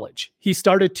in college. He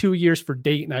started 2 years for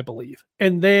Dayton, I believe.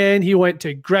 And then he went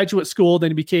to graduate school,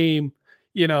 then he became,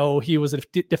 he was a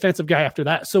defensive guy after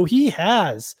that. So he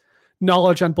has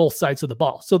knowledge on both sides of the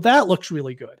ball. So that looks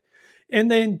really good. And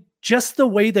then just the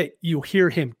way that you hear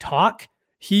him talk,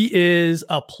 he is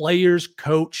a player's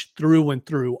coach through and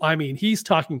through. I mean, he's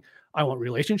talking, I want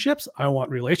relationships. I want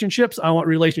relationships. I want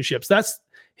relationships. That's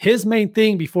his main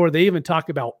thing before they even talk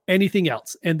about anything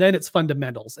else. And then it's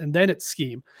fundamentals, and then it's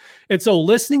scheme. And so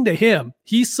listening to him,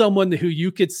 he's someone who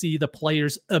you could see the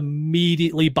players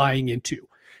immediately buying into.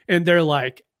 And they're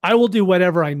like, I will do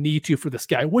whatever I need to for this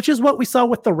guy, which is what we saw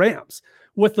with the Rams.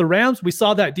 With the Rams, we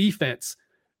saw that defense.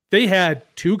 They had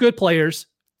 2 good players,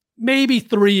 maybe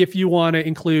 3 if you want to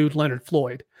include Leonard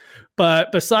Floyd.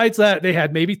 But besides that, they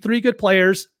had maybe 3 good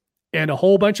players and a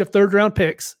whole bunch of third-round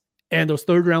picks, and those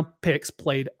third-round picks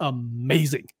played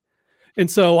amazing.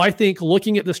 And so I think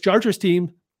looking at this Chargers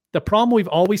team, the problem we've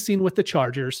always seen with the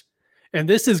Chargers, and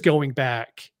this is going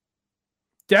back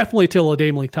definitely till the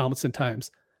LaDainian Tomlinson times,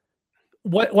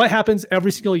 what happens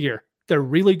every single year? They're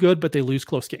really good, but they lose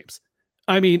close games.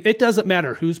 I mean, it doesn't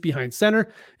matter who's behind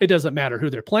center. It doesn't matter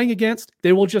who they're playing against.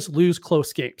 They will just lose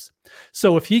close games.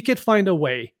 So if he could find a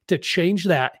way to change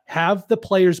that, have the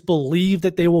players believe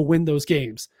that they will win those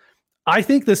games, I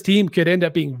think this team could end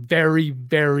up being very,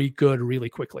 very good really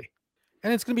quickly.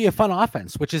 And it's going to be a fun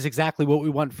offense, which is exactly what we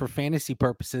want for fantasy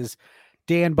purposes.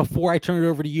 Dan, before I turn it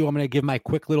over to you, I'm going to give my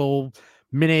quick little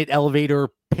minute elevator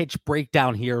pitch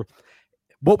breakdown here.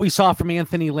 What we saw from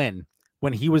Anthony Lynn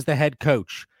when he was the head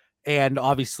coach. And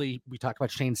obviously, we talked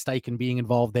about Shane Steichen being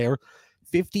involved there.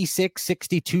 56,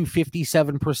 62,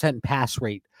 57% pass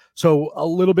rate. So a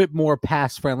little bit more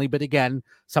pass friendly. But again,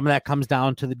 some of that comes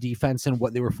down to the defense and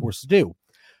what they were forced to do.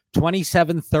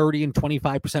 27, 30, and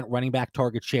 25% running back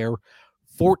target share.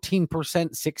 14%,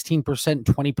 16%,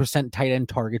 20% tight end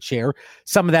target share.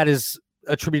 Some of that is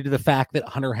attributed to the fact that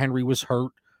Hunter Henry was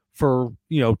hurt for,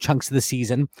 chunks of the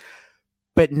season.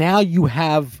 But now you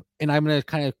have, and I'm going to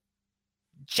kind of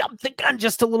jump the gun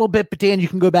just a little bit, but Dan, you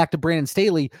can go back to Brandon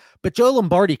Staley, but Joe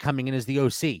Lombardi coming in as the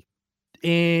OC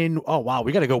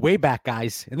we got to go way back,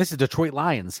 guys. And this is Detroit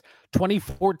Lions,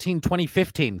 2014,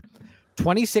 2015,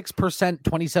 26%,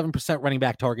 27% running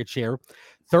back target share,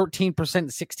 13%,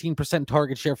 16%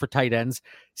 target share for tight ends,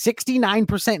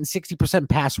 69% and 60%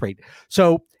 pass rate.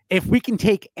 So if we can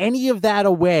take any of that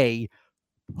away,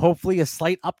 hopefully a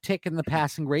slight uptick in the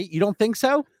passing rate. You don't think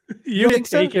so? You can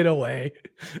take it away.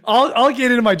 I'll get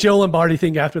into my Joe Lombardi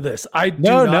thing after this. I do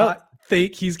not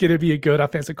think he's going to be a good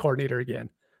offensive coordinator again.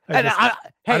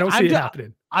 I don't see it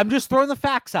happening. I'm just throwing the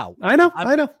facts out. I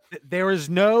know. There is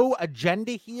no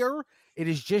agenda here. It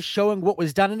is just showing what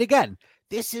was done. And again,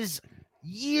 this is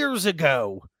years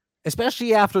ago,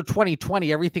 especially after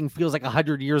 2020. Everything feels like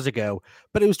 100 years ago,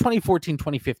 but it was 2014,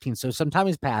 2015. So some time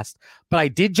has passed. But I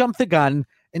did jump the gun,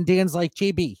 and Dan's like,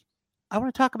 JB, I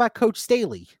want to talk about Coach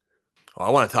Staley. Oh, I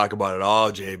want to talk about it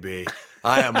all, JB.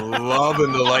 I am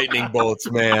loving the lightning bolts,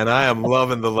 man. I am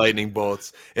loving the lightning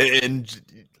bolts. And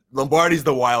Lombardi's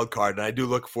the wild card, and I do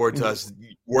look forward to us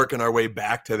working our way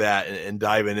back to that and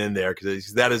diving in there,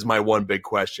 because that is my one big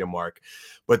question mark.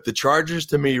 But the Chargers,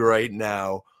 to me right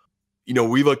now,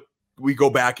 we go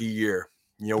back a year.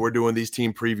 We're doing these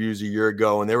team previews a year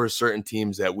ago, and there were certain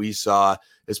teams that we saw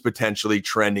as potentially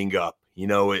trending up.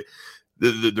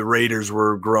 The Raiders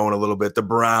were growing a little bit, the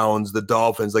Browns, the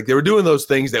Dolphins, like they were doing those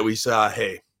things that we saw,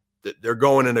 hey, they're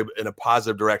going in a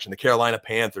positive direction. The Carolina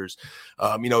Panthers,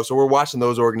 so we're watching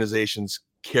those organizations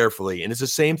carefully. And it's the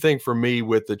same thing for me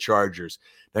with the Chargers.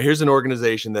 Now, here's an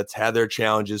organization that's had their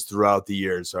challenges throughout the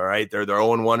years, all right? They're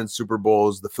 0-1 in Super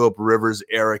Bowls. The Philip Rivers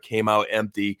era came out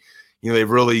empty. They've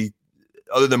really,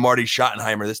 other than Marty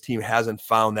Schottenheimer, this team hasn't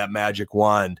found that magic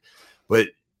wand. But,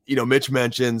 Mitch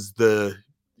mentions the,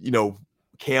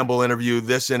 Campbell interview.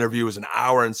 This interview was an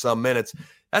hour and some minutes.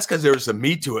 That's because there was some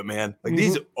meat to it, man. Like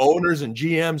these owners and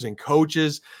GMs and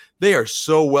coaches, they are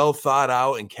so well thought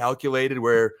out and calculated,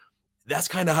 where that's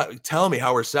kind of telling me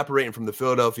how we're separating from the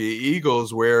Philadelphia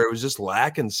Eagles, where it was just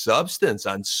lacking substance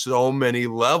on so many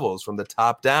levels from the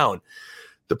top down.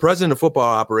 The president of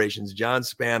football operations, John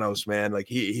Spanos, man, like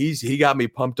he got me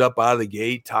pumped up out of the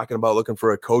gate, talking about looking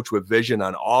for a coach with vision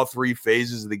on all three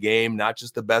phases of the game, not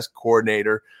just the best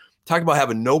coordinator. Talking about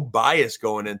having no bias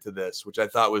going into this, which I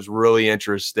thought was really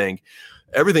interesting.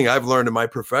 Everything I've learned in my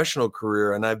professional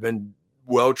career, and I've been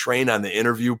well trained on the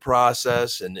interview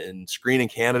process and screening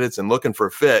candidates and looking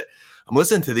for fit. I'm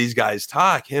listening to these guys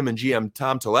talk, him and GM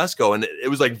Tom Telesco, and it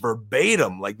was like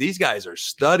verbatim. Like these guys are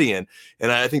studying,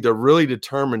 and I think they're really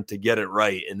determined to get it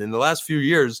right. And in the last few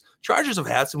years, Chargers have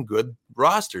had some good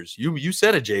rosters. You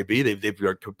said it, JB.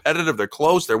 They're competitive, they're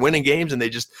close, they're winning games, and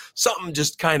something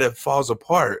just kind of falls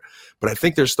apart. But I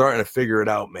think they're starting to figure it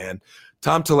out, man.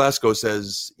 Tom Telesco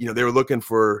says, they were looking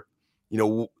for,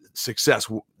 success.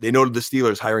 They noted the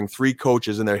Steelers hiring 3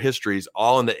 coaches in their histories,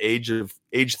 all in the age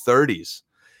 30s.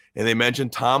 And they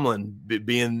mentioned Tomlin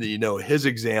being his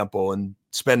example, and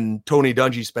Tony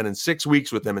Dungy spending 6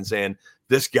 weeks with him and saying,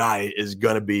 this guy is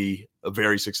going to be a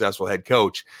very successful head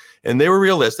coach. And they were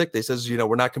realistic. They says,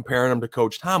 we're not comparing him to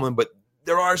Coach Tomlin, but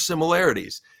there are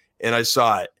similarities. And I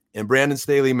saw it. And Brandon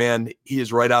Staley, man, he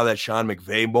is right out of that Sean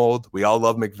McVay mold. We all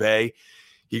love McVay.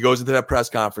 He goes into that press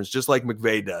conference just like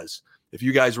McVay does. If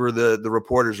you guys were the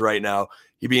reporters right now,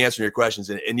 he'd be answering your questions.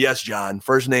 And yes, John,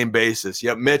 first name basis.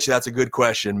 Yep, Mitch, that's a good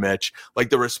question, Mitch. Like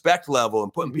the respect level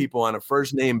and putting people on a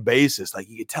first name basis, like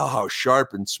you could tell how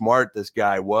sharp and smart this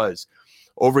guy was.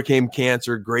 Overcame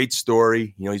cancer, great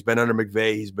story. He's been under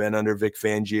McVay, he's been under Vic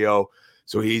Fangio.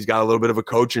 So he's got a little bit of a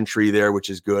coaching tree there, which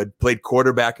is good. Played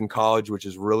quarterback in college, which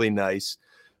is really nice.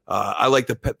 I like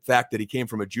the fact that he came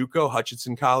from a JUCO,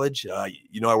 Hutchinson College. I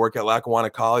work at Lackawanna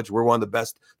College. We're one of the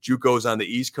best JUCOs on the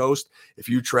East Coast. If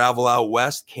you travel out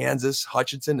west, Kansas,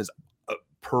 Hutchinson is a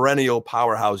perennial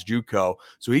powerhouse JUCO.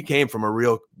 So he came from a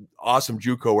real awesome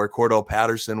JUCO where Cordell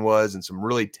Patterson was, and some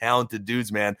really talented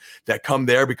dudes, man, that come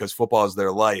there because football is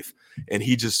their life. And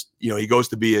he just, he goes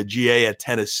to be a GA at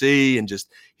Tennessee, and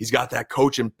just he's got that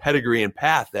coaching pedigree and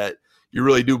path that you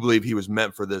really do believe he was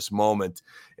meant for this moment.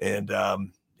 And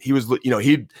he was,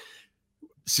 Sirianni,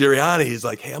 he's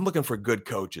like, hey, I'm looking for good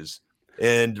coaches.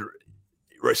 And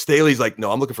Staley's like,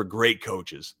 no, I'm looking for great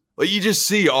coaches. Like you just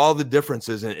see all the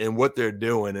differences in what they're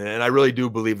doing. And I really do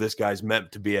believe this guy's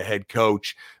meant to be a head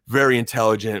coach, very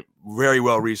intelligent, very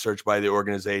well researched by the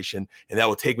organization. And that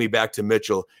will take me back to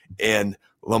Mitchell and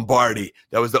Lombardi.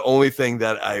 That was the only thing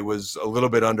that I was a little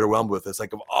bit underwhelmed with. It's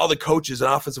like of all the coaches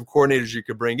and offensive coordinators you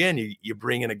could bring in, you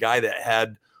bring in a guy that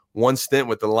had one stint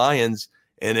with the Lions,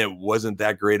 and it wasn't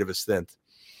that great of a stint.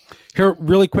 Here,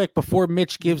 really quick, before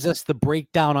Mitch gives us the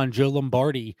breakdown on Joe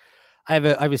Lombardi, I have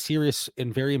a serious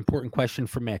and very important question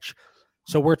for Mitch.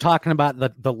 So we're talking about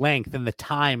the length and the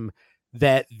time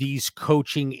that these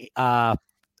coaching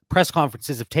press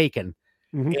conferences have taken.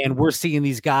 Mm-hmm. And we're seeing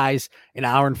these guys an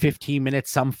hour and 15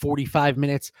 minutes, some 45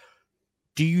 minutes.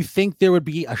 Do you think there would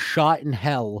be a shot in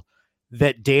hell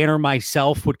that Dan or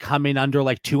myself would come in under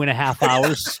like 2.5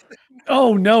 hours?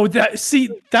 Oh no, that's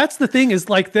the thing is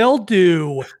like they'll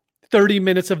do 30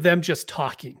 minutes of them just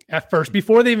talking at first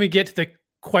before they even get to the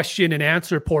question and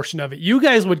answer portion of it. You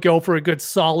guys would go for a good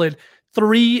solid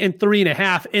 3 and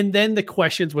 3.5, and then the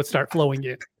questions would start flowing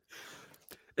in.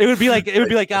 It would be like,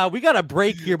 we got a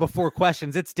break here before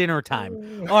questions. It's dinner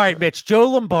time. All right, Mitch, Joe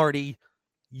Lombardi,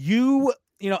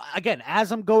 again,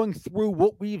 as I'm going through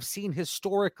what we've seen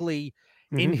historically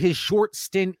in his short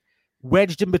stint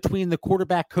wedged in between the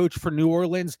quarterback coach for New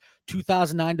Orleans,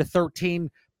 2009 to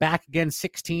 13, back again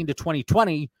 16 to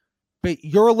 2020. But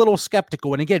you're a little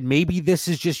skeptical. And again, maybe this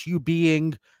is just you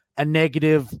being a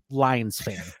negative Lions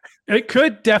fan. It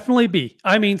could definitely be.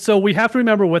 I mean, so we have to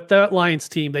remember with the Lions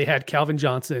team, they had Calvin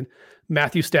Johnson,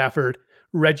 Matthew Stafford,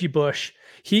 Reggie Bush.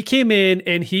 He came in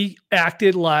and he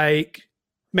acted like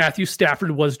Matthew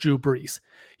Stafford was Drew Brees.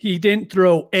 He didn't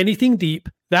throw anything deep.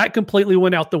 That completely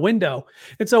went out the window.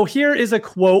 And so here is a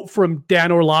quote from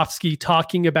Dan Orlovsky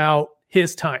talking about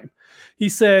his time. He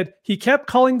said, he kept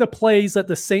calling the plays that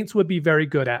the Saints would be very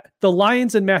good at. The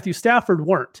Lions and Matthew Stafford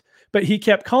weren't, but he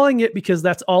kept calling it because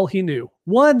that's all he knew.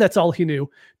 1, that's all he knew.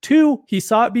 2, he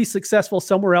saw it be successful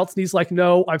somewhere else. And he's like,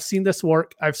 no, I've seen this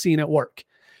work. I've seen it work.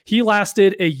 He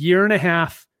lasted a 1.5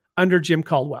 years under Jim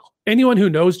Caldwell. Anyone who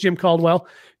knows Jim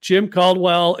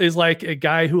Caldwell is like a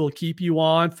guy who will keep you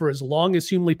on for as long as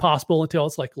humanly possible until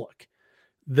it's like, look,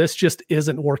 this just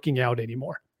isn't working out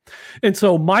anymore. And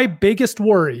so my biggest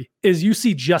worry is you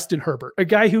see Justin Herbert, a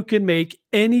guy who can make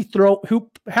any throw, who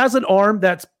has an arm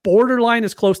that's borderline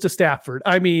as close to Stafford.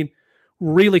 I mean,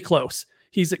 really close.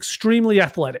 He's extremely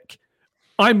athletic.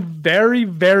 I'm very,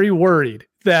 very worried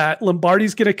that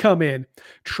Lombardi's going to come in,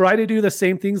 try to do the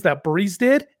same things that Breeze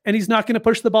did, and he's not going to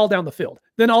push the ball down the field.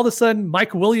 Then all of a sudden,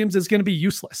 Mike Williams is going to be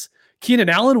useless. Keenan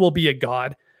Allen will be a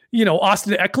god.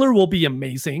 Austin Eckler will be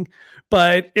amazing.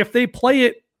 But if they play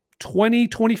it 20,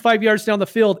 25 yards down the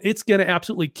field, it's going to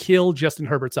absolutely kill Justin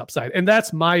Herbert's upside. And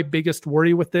that's my biggest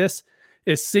worry with this,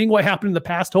 is seeing what happened in the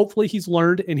past. Hopefully he's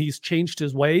learned and he's changed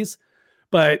his ways.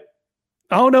 But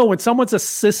I don't know, when someone's a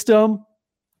system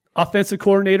offensive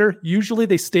coordinator, usually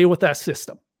they stay with that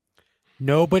system.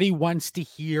 Nobody wants to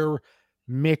hear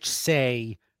Mitch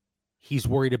say he's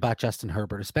worried about Justin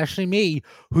Herbert, especially me,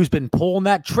 who's been pulling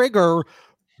that trigger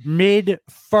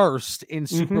mid-first in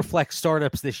Superflex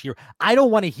startups this year. I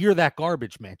don't want to hear that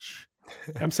garbage, Mitch.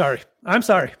 I'm sorry.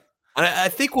 I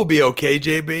think we'll be okay,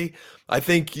 JB. I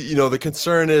think, the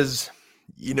concern is,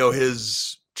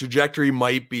 his trajectory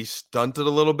might be stunted a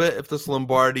little bit if this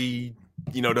Lombardi,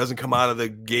 doesn't come out of the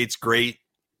gates great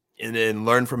and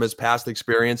learn from his past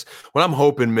experience. What I'm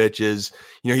hoping, Mitch, is,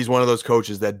 he's one of those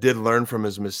coaches that did learn from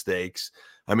his mistakes.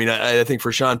 I mean, I think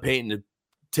for Sean Payton to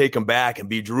take him back and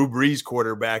be Drew Brees'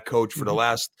 quarterback coach for the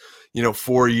last,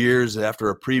 4 years after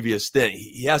a previous stint,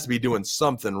 he has to be doing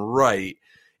something right.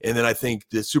 And then I think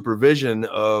the supervision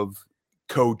of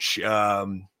Coach,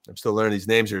 I'm still learning these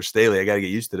names here, Staley, I got to get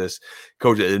used to this.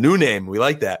 Coach, a new name, we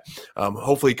like that.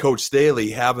 Hopefully Coach Staley,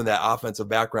 having that offensive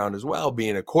background as well,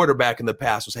 being a quarterback in the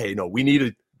past, was, hey, no, we need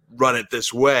to run it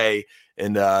this way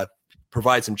and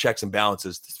provide some checks and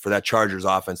balances for that Chargers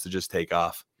offense to just take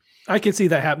off. I can see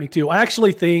that happening too. I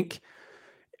actually think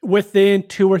within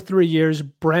 2 or 3 years,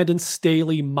 Brandon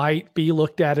Staley might be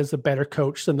looked at as a better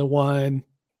coach than the one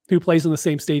who plays in the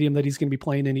same stadium that he's going to be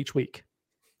playing in each week.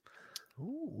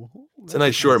 Ooh, it's a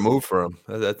nice short move for him.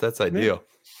 That's ideal.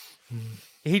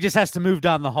 He just has to move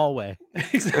down the hallway.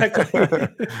 Exactly.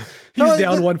 He's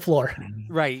down one floor.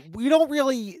 Right. We don't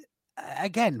really,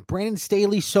 again, Brandon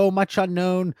Staley, so much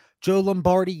unknown. Joe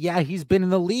Lombardi, yeah, he's been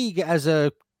in the league as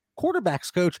a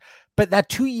quarterbacks coach, but that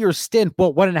 2-year stint,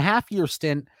 1.5-year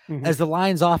stint as the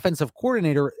Lions offensive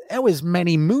coordinator, that was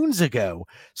many moons ago.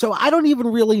 So I don't even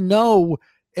really know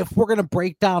if we're going to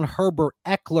break down Herbert,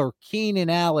 Eckler, Keenan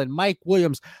Allen, Mike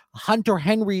Williams. Hunter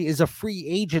Henry is a free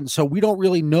agent, so we don't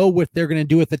really know what they're going to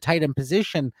do at the tight end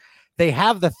position. They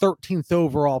have the 13th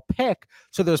overall pick,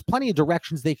 so there's plenty of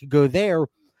directions they could go there.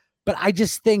 But I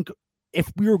just think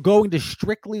if we were going to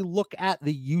strictly look at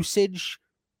the usage,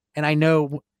 and I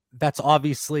know that's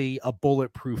obviously a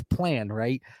bulletproof plan,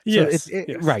 right? Yes. So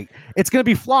right. It's going to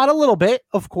be flawed a little bit,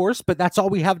 of course, but that's all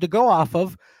we have to go off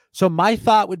of. So my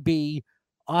thought would be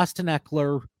Austin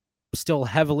Eckler still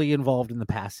heavily involved in the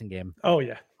passing game. Oh,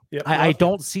 yeah. Yep. I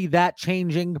don't see that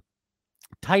changing.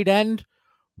 Tight end,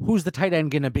 who's the tight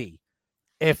end going to be?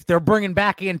 If they're bringing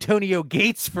back Antonio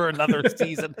Gates for another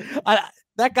season,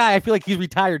 that guy, I feel like he's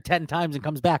retired 10 times and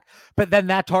comes back. But then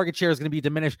that target share is going to be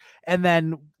diminished. And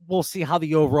then we'll see how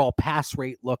the overall pass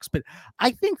rate looks. But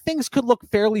I think things could look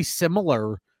fairly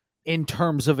similar in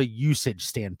terms of a usage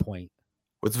standpoint.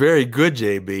 What's very good,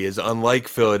 JB, is unlike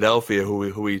Philadelphia, who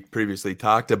we previously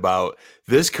talked about,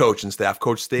 this coaching staff,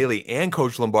 Coach Staley and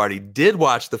Coach Lombardi, did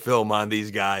watch the film on these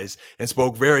guys and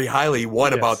spoke very highly,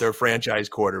 one, about their franchise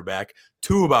quarterback,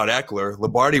 two, about Eckler.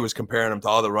 Lombardi was comparing him to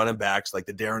all the running backs, like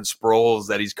the Darren Sproles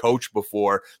that he's coached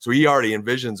before. So he already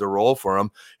envisions a role for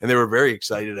him. And they were very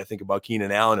excited, I think, about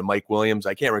Keenan Allen and Mike Williams.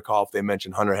 I can't recall if they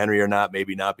mentioned Hunter Henry or not,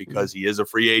 maybe not, because he is a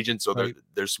free agent. So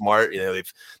they're smart.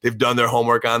 They've done their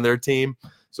homework on their team.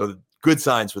 So good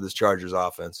signs for this Chargers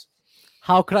offense.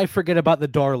 How could I forget about the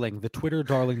Twitter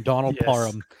darling, Donald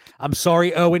Parham? I'm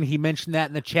sorry, Owen. He mentioned that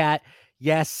in the chat.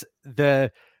 Yes,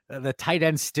 the tight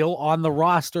end still on the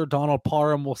roster. Donald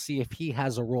Parham, we'll see if he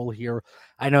has a role here.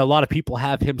 I know a lot of people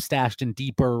have him stashed in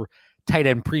deeper tight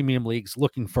end premium leagues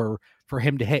looking for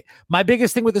him to hit. My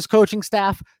biggest thing with this coaching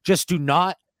staff, just do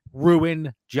not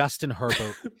ruin Justin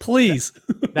Herbert. Please.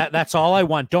 That's all I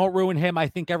want. Don't ruin him. I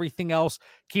think everything else,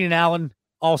 Keenan Allen,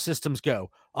 all systems go.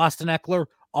 Austin Eckler,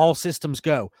 all systems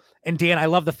go. And Dan, I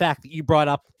love the fact that you brought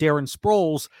up Darren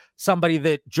Sproles, somebody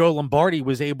that Joe Lombardi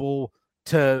was able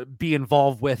to be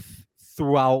involved with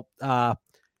throughout,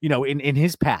 in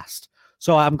his past.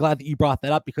 So I'm glad that you brought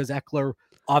that up, because Eckler,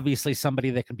 obviously somebody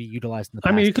that can be utilized in the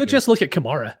past. I mean, you could just look at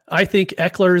Kamara. I think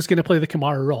Eckler is going to play the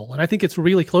Kamara role. And I think it's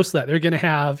really close to that. They're going to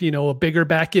have, a bigger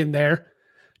back in there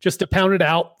just to pound it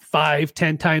out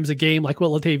 5-10 times a game, like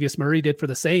what Latavius Murray did for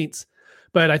the Saints.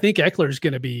 But I think Eckler is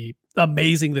going to be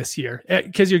amazing this year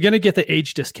because you're going to get the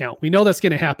age discount. We know that's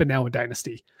going to happen now in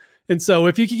Dynasty. And so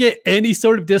if you can get any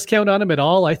sort of discount on him at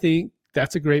all, I think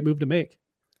that's a great move to make.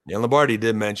 Yeah, Lombardi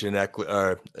did mention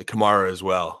Kamara as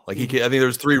well. Like I think there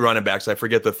was 3 running backs. I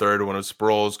forget the third one. It was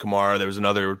Sproles, Kamara. There was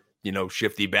another,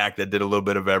 shifty back that did a little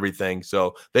bit of everything.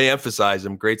 So they emphasize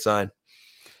him. Great sign.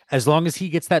 As long as he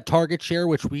gets that target share,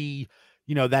 which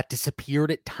that disappeared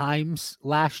at times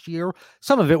last year,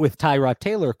 some of it with Tyrod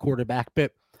Taylor, quarterback,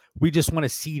 but we just want to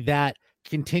see that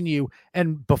continue.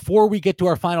 And before we get to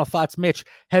our final thoughts, Mitch,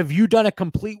 have you done a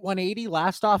complete 180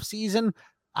 last off season?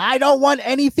 I don't want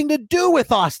anything to do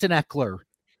with Austin Eckler,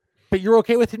 but you're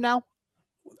okay with him now?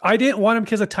 I didn't want him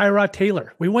because of Tyrod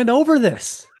Taylor. We went over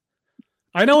this.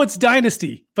 I know it's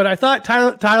Dynasty, but I thought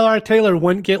Tyrod Taylor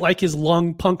wouldn't get like his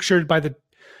lung punctured by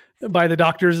the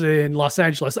doctors in Los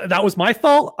Angeles. That was my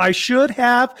fault. I should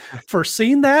have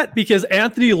foreseen that because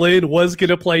Anthony Lynn was going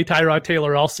to play Tyrod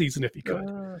Taylor all season if he could.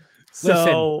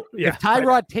 So if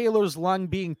Tyrod Taylor's lung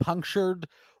being punctured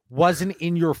wasn't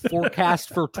in your forecast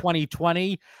for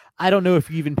 2020, I don't know if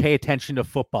you even pay attention to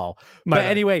football. But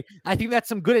anyway, I think that's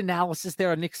some good analysis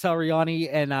there on Nick Sirianni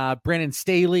and Brandon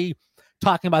Staley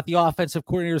talking about the offensive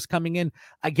coordinators coming in.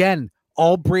 Again,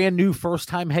 all brand new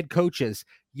first-time head coaches.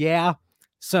 Yeah,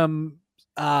 some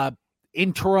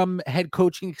interim head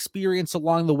coaching experience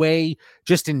along the way,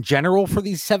 just in general for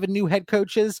these 7 new head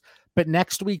coaches. But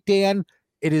next week, Dan,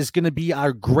 it is going to be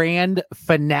our grand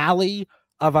finale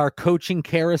of our coaching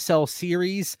carousel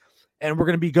series. And we're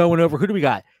going to be going over, who do we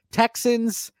got?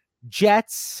 Texans,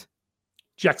 Jets,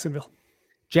 Jacksonville.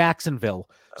 Okay.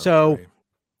 So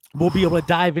we'll be able to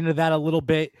dive into that a little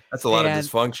bit. That's a lot of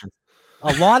dysfunction.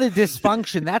 A lot of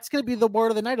dysfunction. That's going to be the word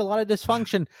of the night. A lot of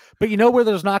dysfunction. But you know where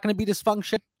there's not going to be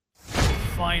dysfunction?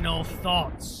 Final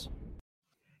thoughts.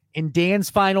 In Dan's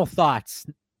final thoughts,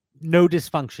 no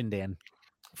dysfunction, Dan.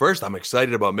 First, I'm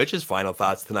excited about Mitch's final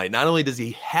thoughts tonight. Not only does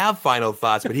he have final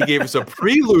thoughts, but he gave us a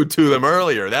prelude to them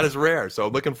earlier. That is rare. So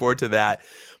I'm looking forward to that.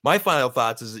 My final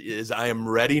thoughts is I am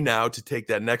ready now to take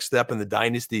that next step in the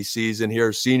Dynasty season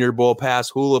here. Senior Bowl pass,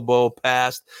 Hula Bowl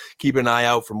pass. Keep an eye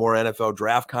out for more NFL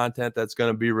draft content that's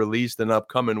going to be released in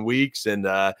upcoming weeks and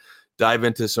dive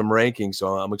into some rankings.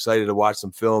 So I'm excited to watch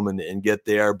some film and get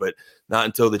there, but not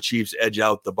until the Chiefs edge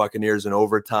out the Buccaneers in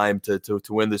overtime to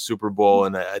win the Super Bowl.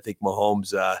 And I think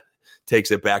Mahomes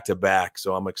takes it back to back.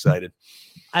 So I'm excited.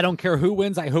 I don't care who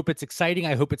wins. I hope it's exciting.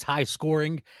 I hope it's high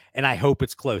scoring, and I hope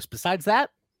it's close. Besides that,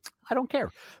 I don't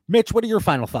care. Mitch, what are your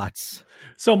final thoughts?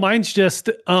 So mine's just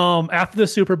after the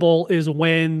Super Bowl is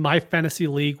when my fantasy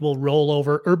league will roll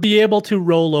over or be able to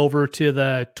roll over to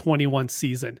the 21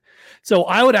 season. So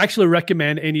I would actually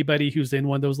recommend anybody who's in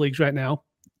one of those leagues right now,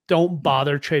 don't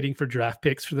bother trading for draft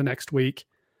picks for the next week.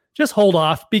 Just hold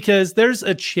off because there's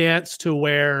a chance to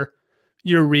where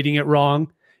you're reading it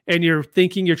wrong and you're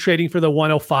thinking you're trading for the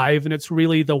 105 and it's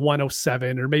really the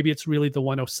 107 or maybe it's really the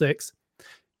 106.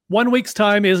 1 week's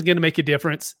time isn't going to make a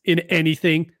difference in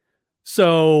anything.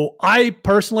 So I'm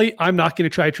not going to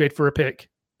try to trade for a pick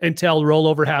until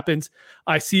rollover happens.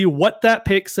 I see what that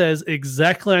pick says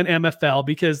exactly on MFL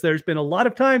because there's been a lot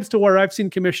of times to where I've seen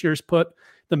commissioners put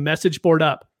the message board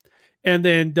up and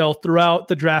then they'll throw out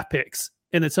the draft picks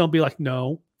and then someone will be like,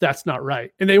 no, that's not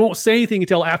right. And they won't say anything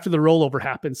until after the rollover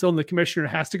happens. So the commissioner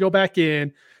has to go back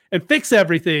in and fix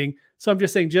everything. So I'm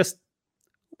just saying, just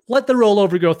let the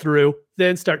rollover go through,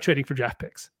 then start trading for draft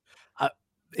picks.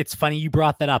 It's funny you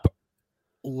brought that up.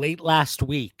 Late last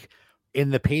week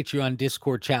in the Patreon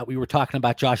Discord chat, we were talking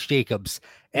about Josh Jacobs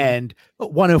and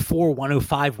 104,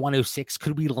 105, 106.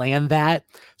 Could we land that?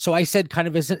 So I said, kind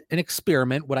of as an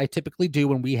experiment, what I typically do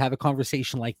when we have a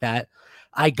conversation like that,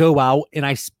 I go out and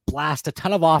I blast a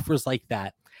ton of offers like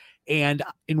that. And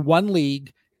in one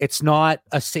league, it's not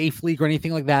a safe league or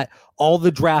anything like that. All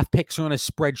the draft picks are on a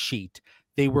spreadsheet.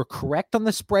 They were correct on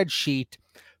the spreadsheet,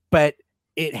 but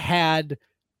it had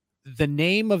the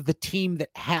name of the team that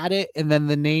had it and then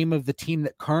the name of the team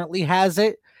that currently has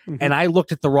it. Mm-hmm. And I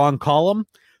looked at the wrong column.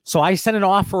 So I sent an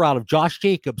offer out of Josh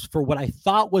Jacobs for what I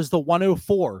thought was the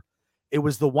 104. It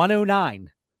was the 109.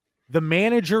 The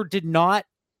manager did not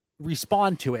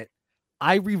respond to it.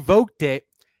 I revoked it.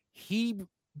 He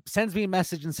sends me a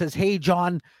message and says, hey,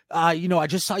 John, I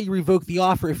just saw you revoke the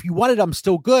offer. If you want it, I'm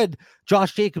still good.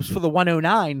 Josh Jacobs for the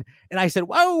 109. And I said,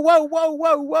 whoa.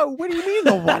 What do you mean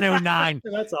the 109?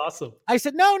 That's awesome. I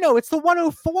said, no, it's the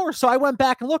 104. So I went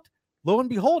back and looked. Lo and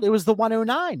behold, it was the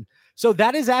 109. So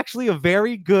that is actually a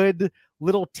very good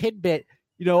little tidbit.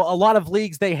 A lot of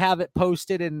leagues, they have it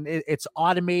posted and it's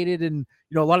automated. And,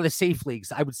 a lot of the safe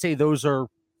leagues, I would say those are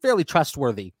fairly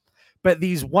trustworthy. But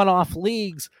these one-off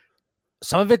leagues,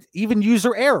 some of it even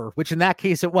user error, which in that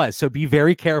case it was. So be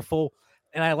very careful.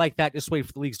 And I like that. Just wait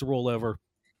for the leagues to roll over.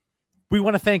 We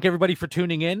want to thank everybody for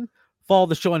tuning in. Follow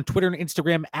the show on Twitter and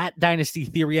Instagram at Dynasty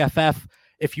Theory FF.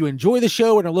 If you enjoy the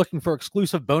show and are looking for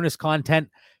exclusive bonus content,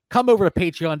 come over to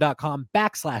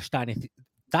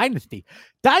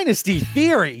patreon.com/Dynasty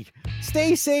Theory.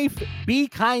 Stay safe, be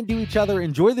kind to each other,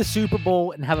 enjoy the Super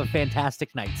Bowl, and have a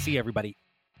fantastic night. See you, everybody.